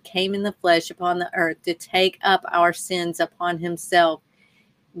Yahweh, who came in the flesh upon the earth to take up our sins upon himself.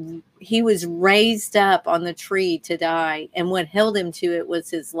 He was raised up on the tree to die, and what held him to it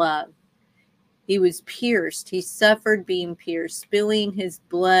was his love. He was pierced. He suffered being pierced, spilling his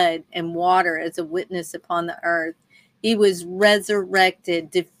blood and water as a witness upon the earth. He was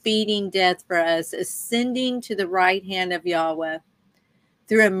resurrected, defeating death for us, ascending to the right hand of Yahweh.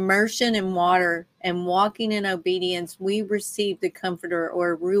 Through immersion in water and walking in obedience, we receive the Comforter,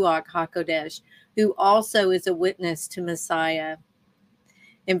 or Ruach HaKodesh, who also is a witness to Messiah.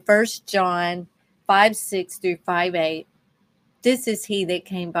 In 1 John 5:6 through 5:8, this is he that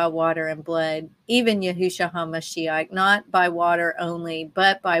came by water and blood, even Yahushua HaMashiach, not by water only,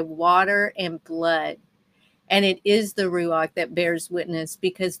 but by water and blood. And it is the Ruach that bears witness,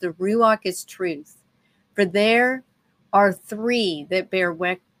 because the Ruach is truth. For there are three that bear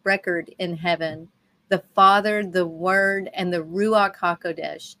record in heaven: the Father, the Word, and the Ruach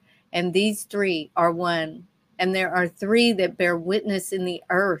HaKodesh. And these three are one. And there are three that bear witness in the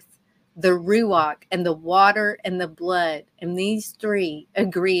earth: the Ruach, and the water, and the blood. And these three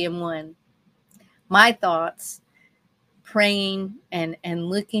agree in one. My thoughts, praying and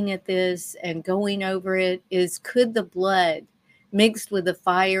looking at this and going over it, is, could the blood mixed with the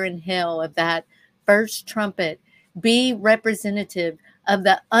fire and hell of that first trumpet be representative of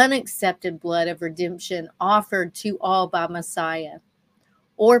the unaccepted blood of redemption offered to all by Messiah?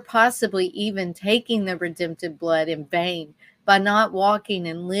 Or possibly even taking the redemptive blood in vain by not walking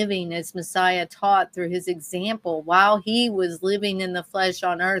and living as Messiah taught through his example while he was living in the flesh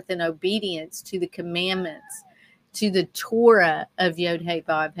on earth in obedience to the commandments, to the Torah of Yod-Heh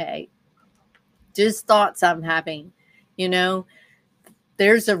Vav-Heh. Just thoughts I'm having. You know,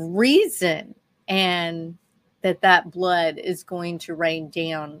 there's a reason, and that blood is going to rain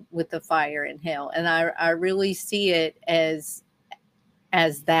down with the fire in hell. And I really see it as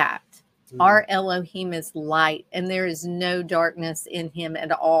that. Our Elohim is light, and there is no darkness in him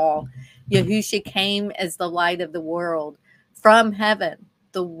at all. Yahusha came as the light of the world from heaven,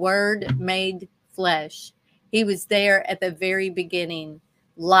 the Word made flesh. He was there at the very beginning,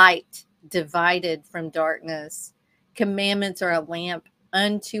 light divided from darkness. Commandments are a lamp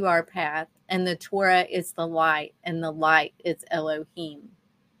unto our path, and the Torah is the light, and the light is Elohim.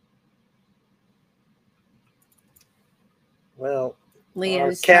 Well,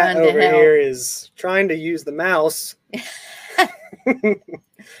 Leo's our cat over help. here is trying to use the mouse.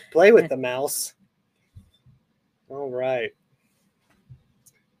 Play with the mouse. All right.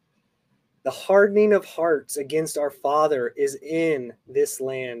 The hardening of hearts against our Father is in this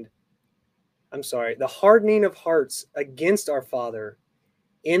land. I'm sorry. The hardening of hearts against our Father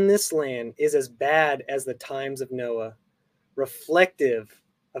in this land is as bad as the times of Noah, reflective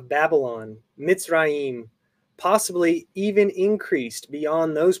of Babylon, Mitzrayim, possibly even increased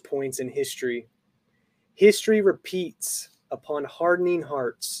beyond those points in history. History repeats upon hardening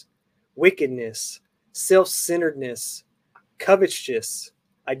hearts, wickedness, self-centeredness, covetous,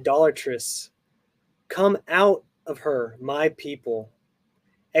 idolatrous. Come out of her, my people.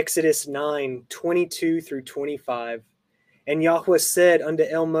 Exodus 9:22 through 25. And Yahweh said unto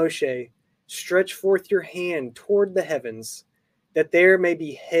El Moshe, stretch forth your hand toward the heavens, that there may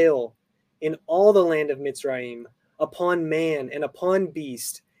be hail in all the land of Mitzrayim, upon man and upon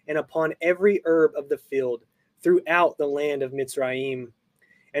beast, and upon every herb of the field, throughout the land of Mitzrayim.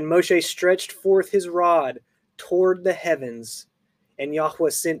 And Moshe stretched forth his rod toward the heavens, and Yahweh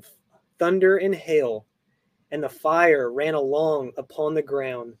sent thunder and hail, and the fire ran along upon the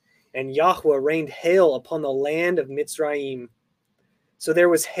ground, and Yahweh rained hail upon the land of Mitzrayim. So there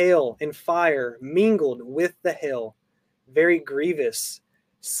was hail and fire mingled with the hail, very grievous,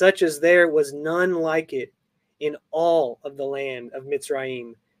 such as there was none like it in all of the land of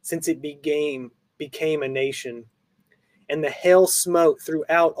Mitzrayim, since it became a nation. And the hail smote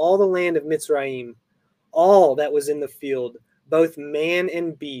throughout all the land of Mitzrayim, all that was in the field, both man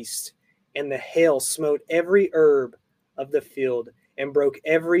and beast. And the hail smote every herb of the field, and broke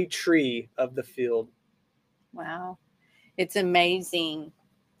every tree of the field. Wow. It's amazing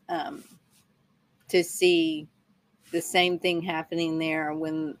to see the same thing happening there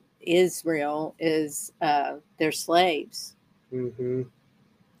when Israel is they're slaves. Mm-hmm.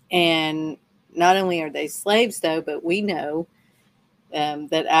 And not only are they slaves, though, but we know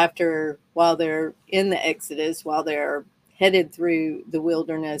that while they're in the Exodus, while they're headed through the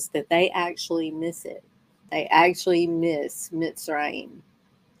wilderness, that they actually miss it. They actually miss Mitzrayim.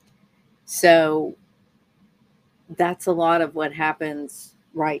 So that's a lot of what happens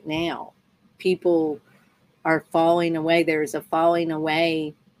right now. People are falling away. There's a falling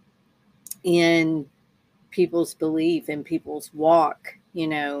away in people's belief and people's walk,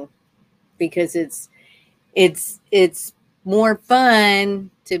 because it's more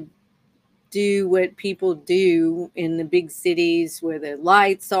fun to do what people do in the big cities where the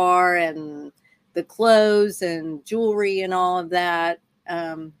lights are and the clothes and jewelry and all of that.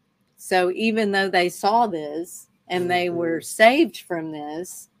 So even though they saw this and they were saved from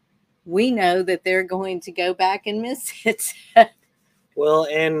this, we know that they're going to go back and miss it. Well,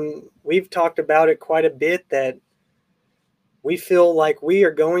 and we've talked about it quite a bit, that we feel like we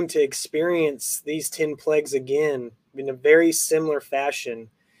are going to experience these 10 plagues again in a very similar fashion.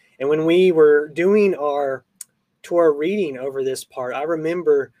 And when we were doing our Torah reading over this part, I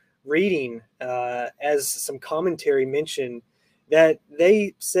remember reading, as some commentary mentioned, that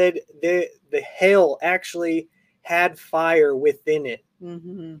they said the hail actually had fire within it.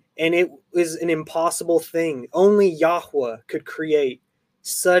 Mm-hmm. And it was an impossible thing. Only Yahweh could create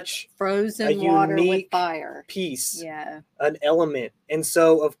such frozen a water unique with fire piece, yeah, an element. And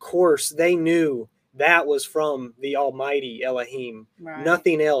so, of course, they knew that was from the Almighty Elohim. right.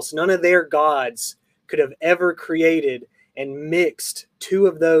 Nothing else. None of their gods could have ever created and mixed two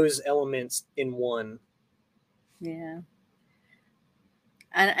of those elements in one. Yeah.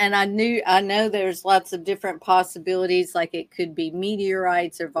 And I know there's lots of different possibilities, like it could be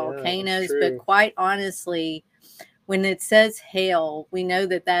meteorites or volcanoes, but quite honestly, when it says hail, we know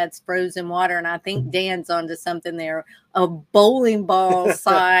that that's frozen water. And I think Dan's onto something there. A bowling ball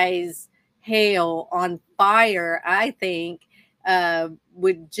size hail on fire, I think,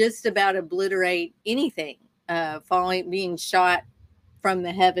 would just about obliterate anything being shot from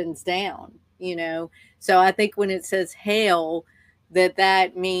the heavens down, So I think when it says hail,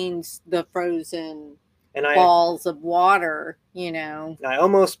 that means the frozen balls of water, I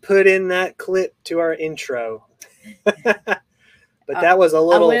almost put in that clip to our intro. But that was a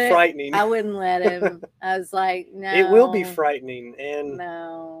little frightening. I wouldn't let him. I was like, no. It will be frightening. And,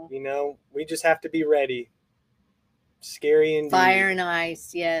 no. We just have to be ready. Scary indeed. Fire and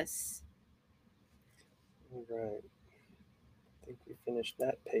ice, yes. All right. I think we finished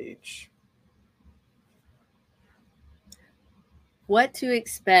that page. What to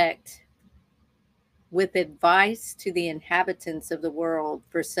expect with advice to the inhabitants of the world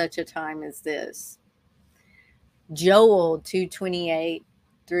for such a time as this. Joel 2:28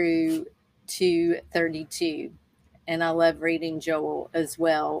 through 2:32. And I love reading Joel as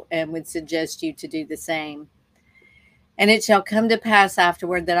well, and would suggest you to do the same. And it shall come to pass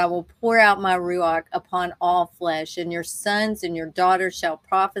afterward that I will pour out my Ruach upon all flesh, and your sons and your daughters shall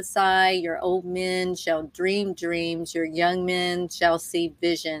prophesy, your old men shall dream dreams, your young men shall see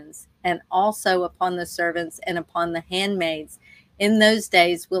visions, and also upon the servants and upon the handmaids. In those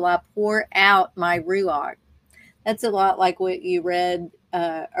days will I pour out my Ruach. That's a lot like what you read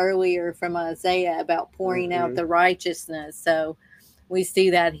earlier from Isaiah about pouring out the righteousness. So we see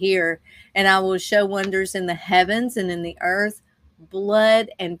that here. And I will show wonders in the heavens and in the earth, blood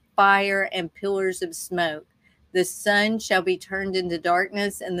and fire and pillars of smoke. The sun shall be turned into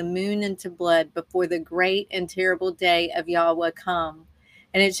darkness and the moon into blood before the great and terrible day of Yahweh come.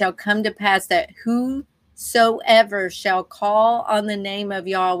 And it shall come to pass that whosoever shall call on the name of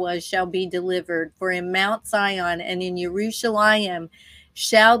Yahweh shall be delivered. For in Mount Zion and in Jerusalem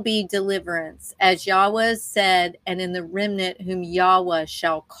shall be deliverance, as Yahweh said, and in the remnant whom Yahweh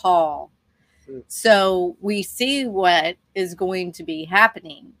shall call. So we see what is going to be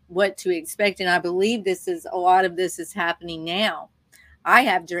happening, what to expect. And I believe a lot of this is happening now. I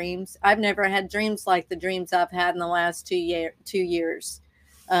have dreams. I've never had dreams like the dreams I've had in the last 2 years.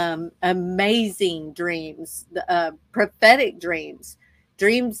 Amazing dreams, prophetic dreams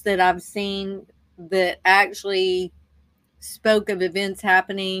that I've seen that actually spoke of events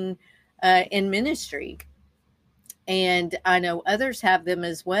happening in ministry. And I know others have them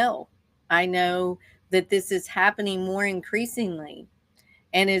as well. I know that this is happening more increasingly,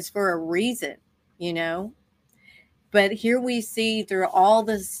 and it's for a reason, But here we see through all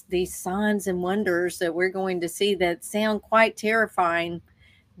these signs and wonders that we're going to see that sound quite terrifying,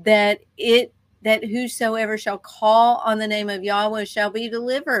 that whosoever shall call on the name of Yahweh shall be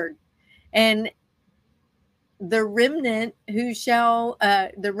delivered. And the remnant whom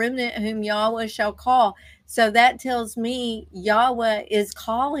Yahweh shall call. So that tells me Yahweh is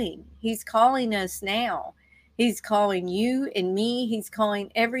calling. He's calling us now. He's calling you and me. He's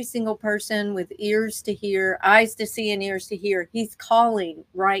calling every single person with ears to hear, eyes to see, and ears to hear. He's calling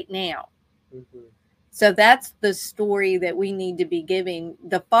right now. Mm-hmm. So that's the story that we need to be giving.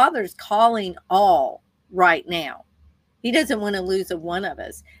 The Father's calling all right now. He doesn't want to lose a one of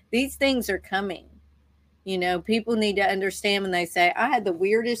us. These things are coming. You know, people need to understand when they say, I had the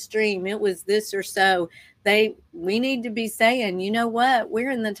weirdest dream, it was this or so. We need to be saying, you know what?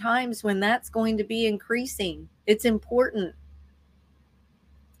 We're in the times when that's going to be increasing. It's important.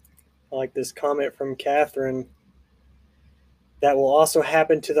 I like this comment from Catherine. That will also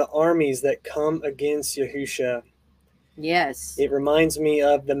happen to the armies that come against Yahusha. Yes. It reminds me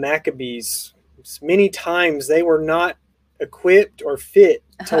of the Maccabees. Many times they were not equipped or fit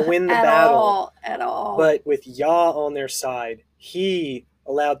to win the battle. At all. But with Yah on their side, he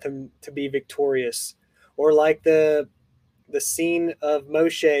allowed them to be victorious. Or like the scene of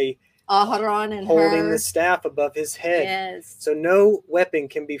Moshe Aharon and holding her. the staff above his head. Yes. So no weapon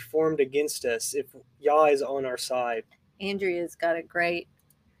can be formed against us if Yah is on our side. Andrea's got it great.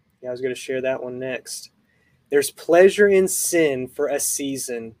 Yeah, I was going to share that one next. There's pleasure in sin for a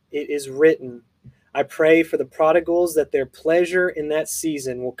season. It is written. I pray for the prodigals that their pleasure in that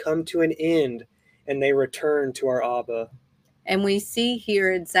season will come to an end and they return to our Abba. And we see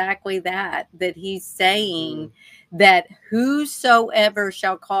here exactly that he's saying that whosoever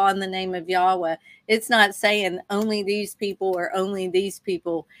shall call on the name of Yahweh, it's not saying only these people or only these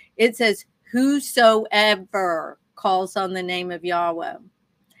people. It says whosoever calls on the name of Yahweh.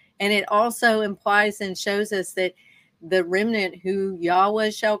 And it also implies and shows us that the remnant who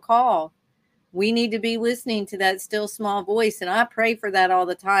Yahweh shall call, we need to be listening to that still small voice. And I pray for that all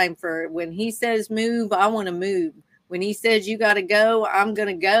the time. For when he says move, I want to move. When he says you got to go, I'm going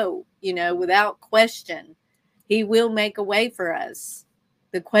to go, you know, without question. He will make a way for us.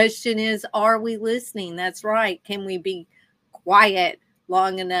 The question is, are we listening? That's right. Can we be quiet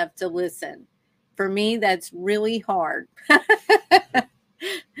long enough to listen? For me, that's really hard.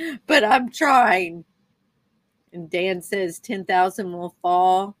 But I'm trying. And Dan says 10,000 will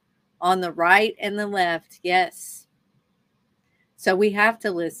fall on the right and the left. Yes. So we have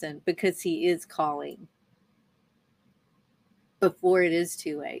to listen because he is calling before it is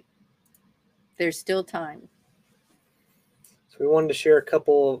too late. There's still time. So we wanted to share a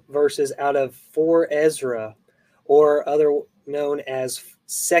couple verses out of 4 Ezra, or other known as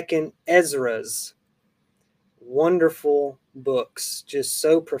 2nd Ezra's. Wonderful books, just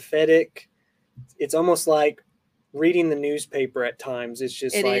so prophetic. It's almost like reading the newspaper at times. It's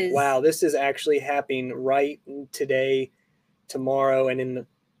just wow, this is actually happening right today, tomorrow, and in the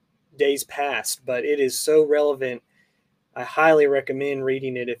days past. But it is so relevant. I highly recommend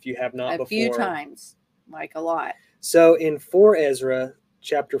reading it if you have not before. A few times, like a lot. So in 4 Ezra,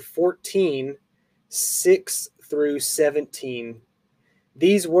 chapter 14, 6 through 17,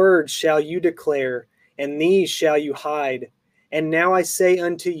 these words shall you declare, and these shall you hide. And now I say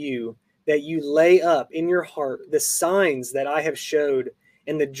unto you, that you lay up in your heart the signs that I have showed,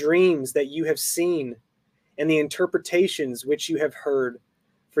 and the dreams that you have seen, and the interpretations which you have heard.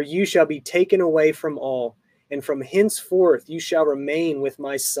 For you shall be taken away from all, and from henceforth you shall remain with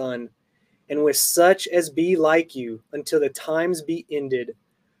my son, and with such as be like you, until the times be ended.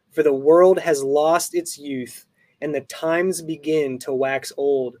 For the world has lost its youth, and the times begin to wax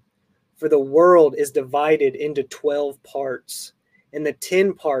old. For the world is divided into 12 parts, and the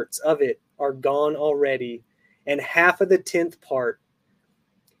 10 parts of it are gone already, and half of the 10th part.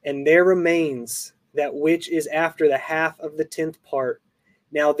 And there remains that which is after the half of the 10th part.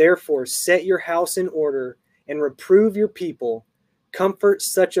 Now therefore set your house in order, and reprove your people. Comfort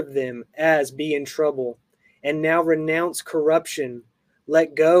such of them as be in trouble. And now renounce corruption.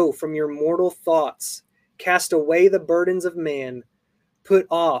 Let go from your mortal thoughts. Cast away the burdens of man. Put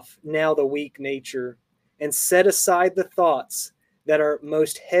off now the weak nature, and set aside the thoughts that are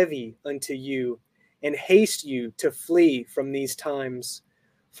most heavy unto you, and haste you to flee from these times.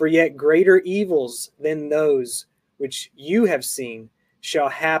 For yet greater evils than those which you have seen shall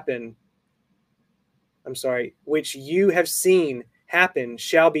happen. Which you have seen happen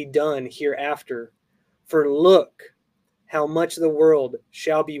shall be done hereafter. For look, how much the world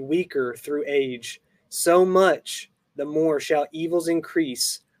shall be weaker through age, so much the more shall evils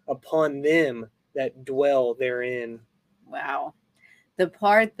increase upon them that dwell therein. Wow. The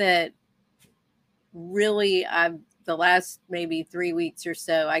part that really the last maybe 3 weeks or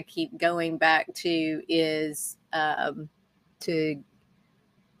so I keep going back to is to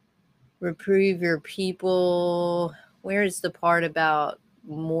reprove your people. Where's the part about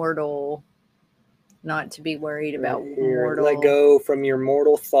mortal? Not to be worried about mortal. Let go from your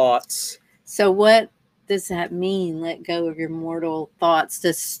mortal thoughts. So what does that mean? Let go of your mortal thoughts.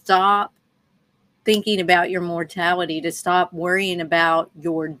 To stop thinking about your mortality, to stop worrying about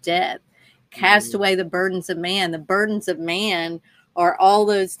your death. Cast away the burdens of man. The burdens of man are all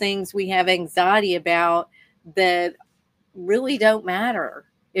those things we have anxiety about that really don't matter.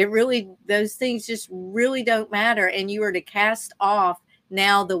 Those things just really don't matter. And you are to cast off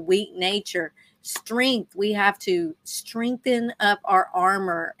now the weak nature. Strength, we have to strengthen up our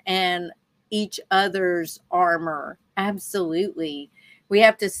armor and each other's armor. Absolutely. We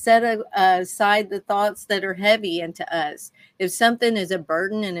have to set aside the thoughts that are heavy into us. If something is a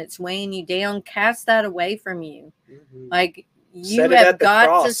burden and it's weighing you down, cast that away from you. Mm-hmm. Like, you have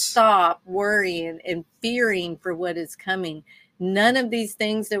got to stop worrying and fearing for what is coming. None of these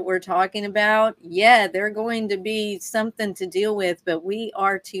things that we're talking about, yeah, they're going to be something to deal with, but we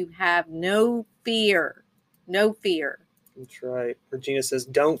are to have no fear. No fear. That's right. Regina says,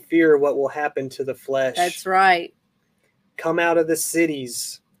 don't fear what will happen to the flesh. That's right. Come out of the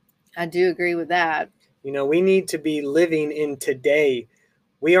cities. I do agree with that. You know, we need to be living in today.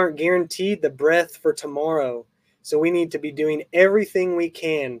 We aren't guaranteed the breath for tomorrow. So we need to be doing everything we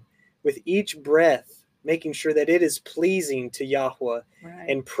can with each breath, making sure that it is pleasing to Yahweh, right,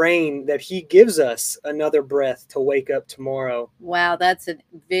 and praying that he gives us another breath to wake up tomorrow. Wow, that's a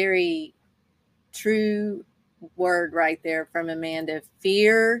very true word right there from Amanda.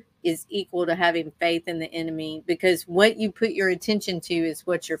 Fear is equal to having faith in the enemy, because what you put your attention to is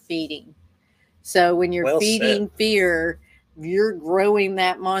what you're feeding. So when you're feeding fear, you're growing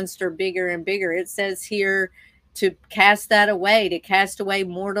that monster bigger and bigger. It says here to cast that away, to cast away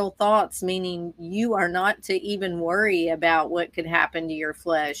mortal thoughts, meaning you are not to even worry about what could happen to your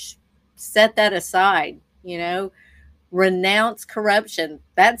flesh. Set that aside, you know, renounce corruption.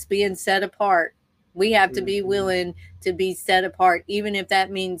 That's being set apart. We have to be willing to be set apart, even if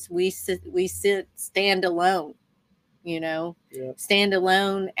that means we stand alone, you know, stand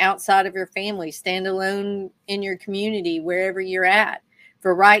alone outside of your family, stand alone in your community, wherever you're at.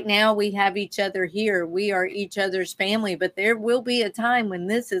 For right now, we have each other here. We are each other's family, but there will be a time when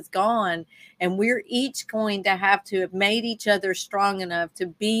this is gone, and we're each going to have made each other strong enough to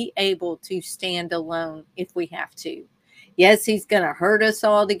be able to stand alone if we have to. Yes, he's going to hurt us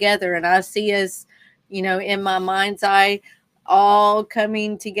all together, and I see us, you know, in my mind's eye, all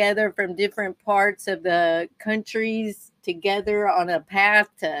coming together from different parts of the countries together on a path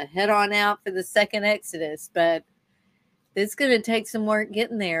to head on out for the second Exodus. But it's going to take some work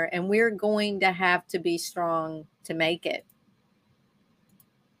getting there, and we're going to have to be strong to make it.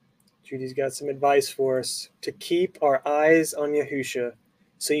 Judy's got some advice for us: to keep our eyes on Yahusha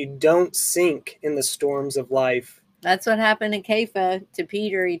so you don't sink in the storms of life. That's what happened to Kepha, to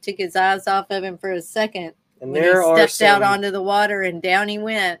Peter. He took his eyes off of him for a second. And when he stepped out onto the water, and down he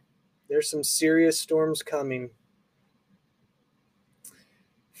went. There's some serious storms coming.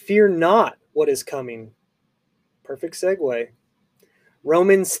 Fear not what is coming. Perfect segue.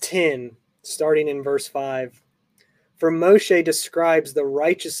 Romans 10, starting in verse 5. For Moshe describes the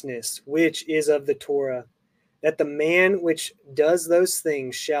righteousness which is of the Torah, that the man which does those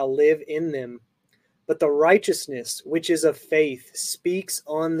things shall live in them. But the righteousness which is of faith speaks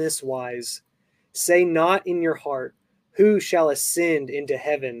on this wise: say not in your heart, who shall ascend into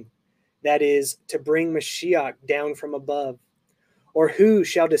heaven, that is, to bring Mashiach down from above, or who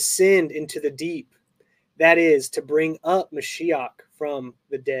shall descend into the deep, that is, to bring up Mashiach from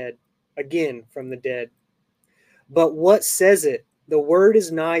the dead, again from the dead. But what says it? The word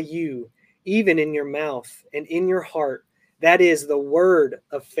is nigh you, even in your mouth and in your heart. That is the word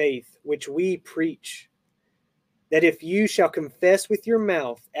of faith which we preach. That if you shall confess with your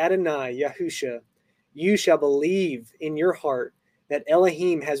mouth Adonai Yahusha, you shall believe in your heart that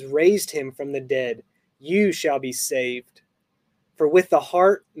Elohim has raised him from the dead, you shall be saved. For with the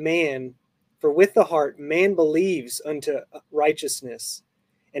heart man believes unto righteousness,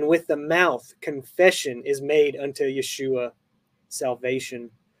 and with the mouth confession is made unto Yeshua,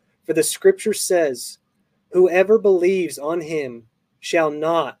 salvation. For the scripture says, whoever believes on him shall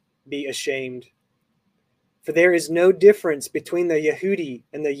not be ashamed. For there is no difference between the Yehudi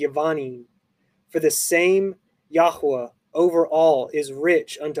and the Yavani. For the same Yahweh over all is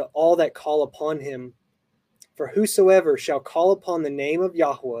rich unto all that call upon him. For whosoever shall call upon the name of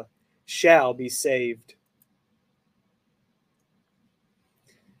Yahweh shall be saved.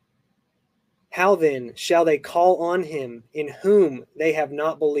 How then shall they call on him in whom they have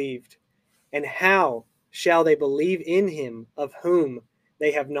not believed? And how shall they believe in him of whom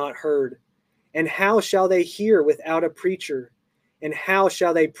they have not heard? And how shall they hear without a preacher? And how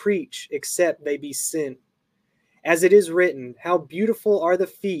shall they preach except they be sent? As it is written, how beautiful are the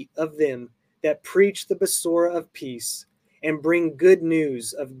feet of them that preach the Besorah of peace, and bring good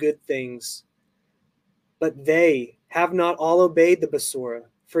news of good things. But they have not all obeyed the Besorah.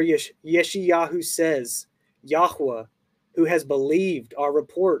 For Yeshayahu says, Yahweh, who has believed our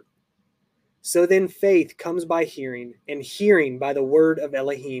report. So then faith comes by hearing, and hearing by the word of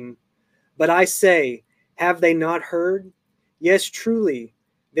Elohim. But I say, have they not heard? Yes, truly,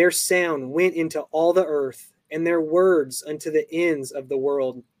 their sound went into all the earth, and their words unto the ends of the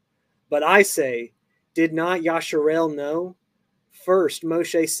world. But I say, did not Yasharel know? First,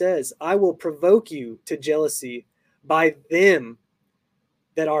 Moshe says, I will provoke you to jealousy by them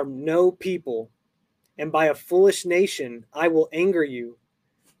that are no people, and by a foolish nation I will anger you.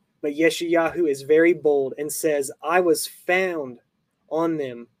 But Yeshayahu is very bold and says, I was found on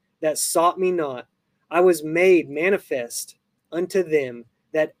them that sought me not. I was made manifest unto them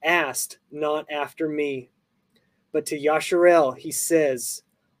that asked not after me. But to Yasharel he says,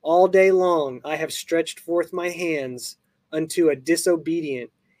 all day long I have stretched forth my hands unto a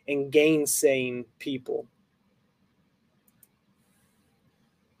disobedient and gainsaying people.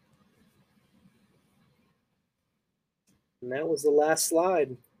 And that was the last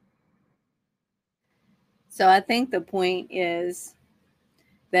slide. So I think the point is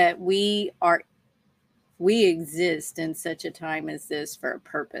that we exist in such a time as this for a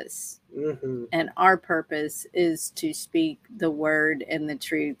purpose. Mm-hmm. And our purpose is to speak the word and the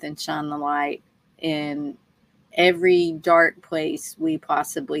truth and shine the light in every dark place we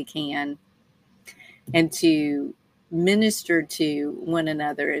possibly can, and to minister to one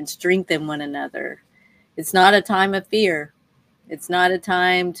another and strengthen one another. It's not a time of fear. It's not a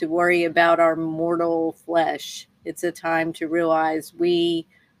time to worry about our mortal flesh. It's a time to realize we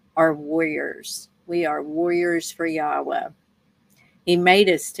are warriors. We are warriors for Yahweh. He made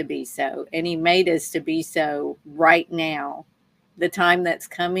us to be so, and he made us to be so right now. The time that's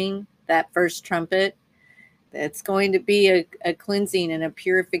coming, that first trumpet, that's going to be a cleansing and a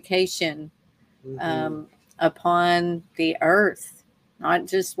purification upon the earth, not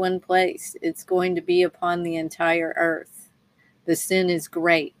just one place. It's going to be upon the entire earth. The sin is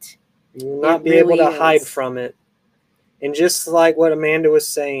great. You will not be able to hide from it. And just like what Amanda was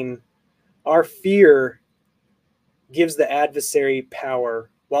saying, our fear gives the adversary power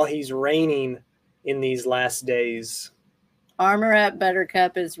while he's reigning in these last days. Armor up,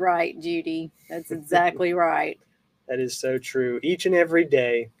 Buttercup is right, Judy. That's exactly right. That is so true. Each and every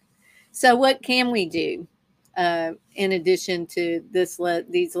day. So what can we do in addition to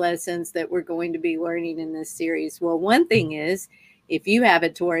these lessons that we're going to be learning in this series? Well, one thing is, if you have a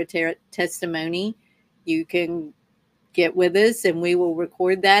Torah testimony, you can get with us and we will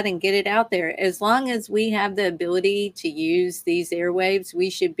record that and get it out there. As long as we have the ability to use these airwaves, we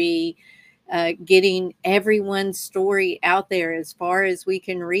should be getting everyone's story out there as far as we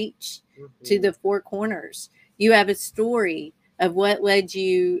can reach to the four corners. You have a story of what led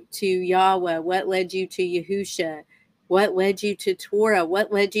you to Yahweh, what led you to Yahusha, what led you to Torah,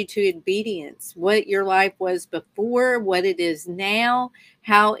 what led you to obedience, what your life was before, what it is now,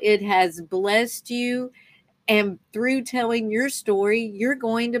 how it has blessed you. And through telling your story, you're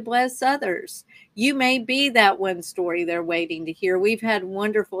going to bless others. You may be that one story they're waiting to hear. We've had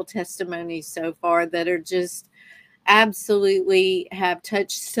wonderful testimonies so far that are just absolutely have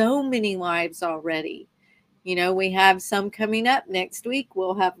touched so many lives already. You know, we have some coming up next week.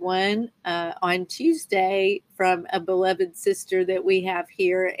 We'll have one on Tuesday from a beloved sister that we have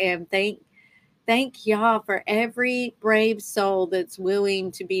here. And thank y'all for every brave soul that's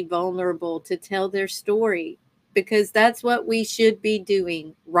willing to be vulnerable, to tell their story, because that's what we should be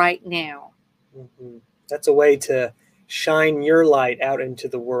doing right now. Mm-hmm. That's a way to shine your light out into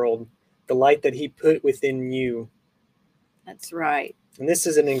the world, the light that he put within you. That's right. And this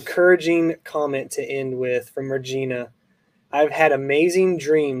is an encouraging comment to end with from Regina. I've had amazing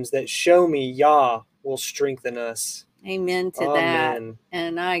dreams that show me Yah will strengthen us. Amen to that.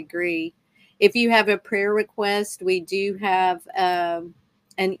 And I agree. If you have a prayer request, we do have an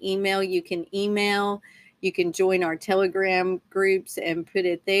email. You can email. You can join our Telegram groups and put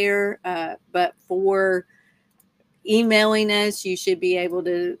it there. But for emailing us, you should be able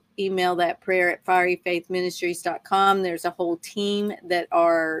to email that prayer at fieryfaithministries.com. There's a whole team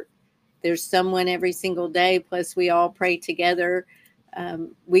there's someone every single day, plus we all pray together.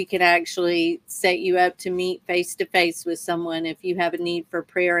 We can actually set you up to meet face to face with someone if you have a need for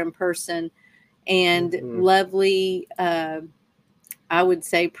prayer in person. And lovely, I would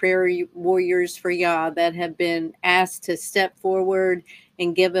say, prayer warriors for Yah that have been asked to step forward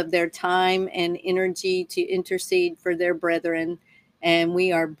and give of their time and energy to intercede for their brethren. And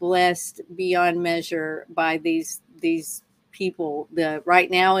we are blessed beyond measure by these people. Right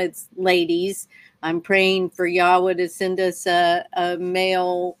now it's ladies. I'm praying for Yahweh to send us a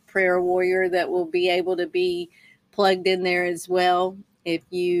male prayer warrior that will be able to be plugged in there as well. If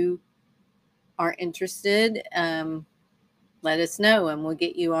you are interested, let us know and we'll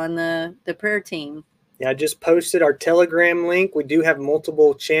get you on the prayer team. Yeah, I just posted our Telegram link. We do have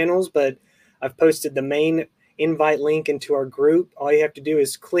multiple channels, but I've posted the main invite link into our group. All you have to do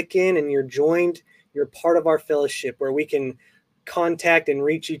is click in and you're joined. You're part of our fellowship where we can contact and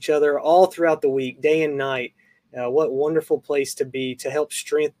reach each other all throughout the week, day and night. What wonderful place to be, to help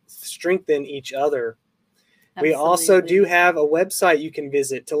strengthen each other. Absolutely. We also do have a website you can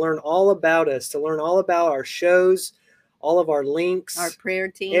visit to learn all about us, to learn all about our shows, all of our links, our prayer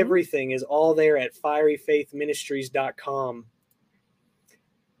team. Everything is all there at fieryfaithministries.com.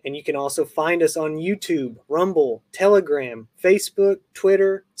 And you can also find us on YouTube, Rumble, Telegram, Facebook,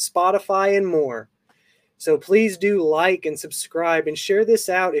 Twitter, Spotify, and more. So please do like and subscribe and share this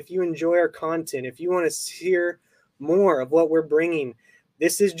out if you enjoy our content, if you want to hear more of what we're bringing.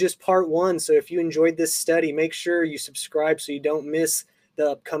 This is just part one, so if you enjoyed this study, make sure you subscribe so you don't miss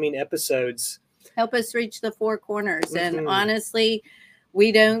the upcoming episodes. Help us reach the four corners. And honestly,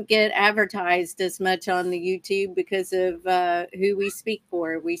 we don't get advertised as much on the YouTube because of who we speak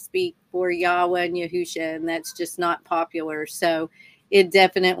for. We speak for Yahweh and Yahusha, and that's just not popular. So it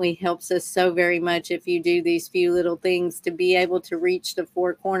definitely helps us so very much if you do these few little things to be able to reach the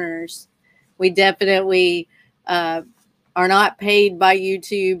four corners. We definitely are not paid by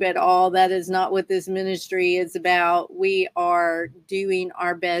YouTube at all. That is not what this ministry is about. We are doing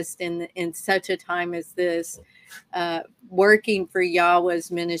our best in such a time as this, working for Yahweh's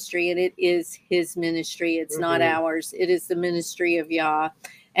ministry, and it is his ministry. It's not ours. It is the ministry of Yah,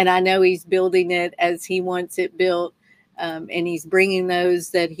 and I know he's building it as he wants it built, and he's bringing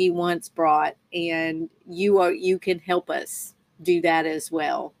those that he wants brought, and you can help us do that as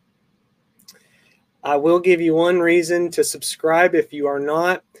well. I will give you one reason to subscribe if you are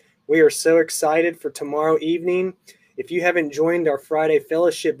not. We are so excited for tomorrow evening. If you haven't joined our Friday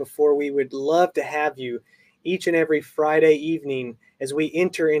fellowship before, we would love to have you each and every Friday evening as we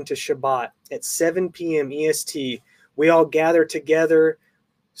enter into Shabbat at 7 p.m. EST. We all gather together.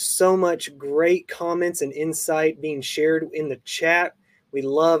 So much great comments and insight being shared in the chat. We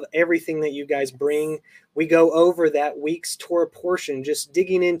love everything that you guys bring. We go over that week's Torah portion, just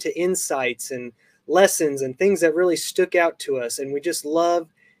digging into insights and lessons and things that really stuck out to us. And we just love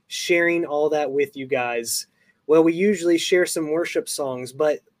sharing all that with you guys. Well, we usually share some worship songs,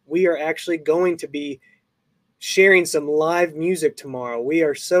 but we are actually going to be sharing some live music tomorrow. We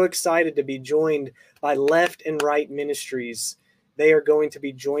are so excited to be joined by Left and Right Ministries. They are going to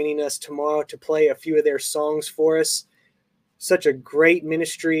be joining us tomorrow to play a few of their songs for us. Such a great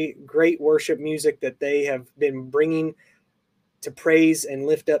ministry, great worship music that they have been bringing to praise and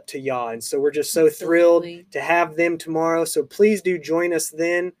lift up to Yah. And so we're just so thrilled to have them tomorrow. So please do join us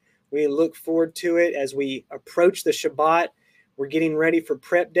then. We look forward to it as we approach the Shabbat. We're getting ready for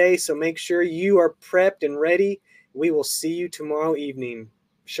prep day, so make sure you are prepped and ready. We will see you tomorrow evening.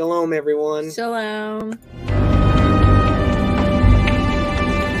 Shalom, everyone. Shalom.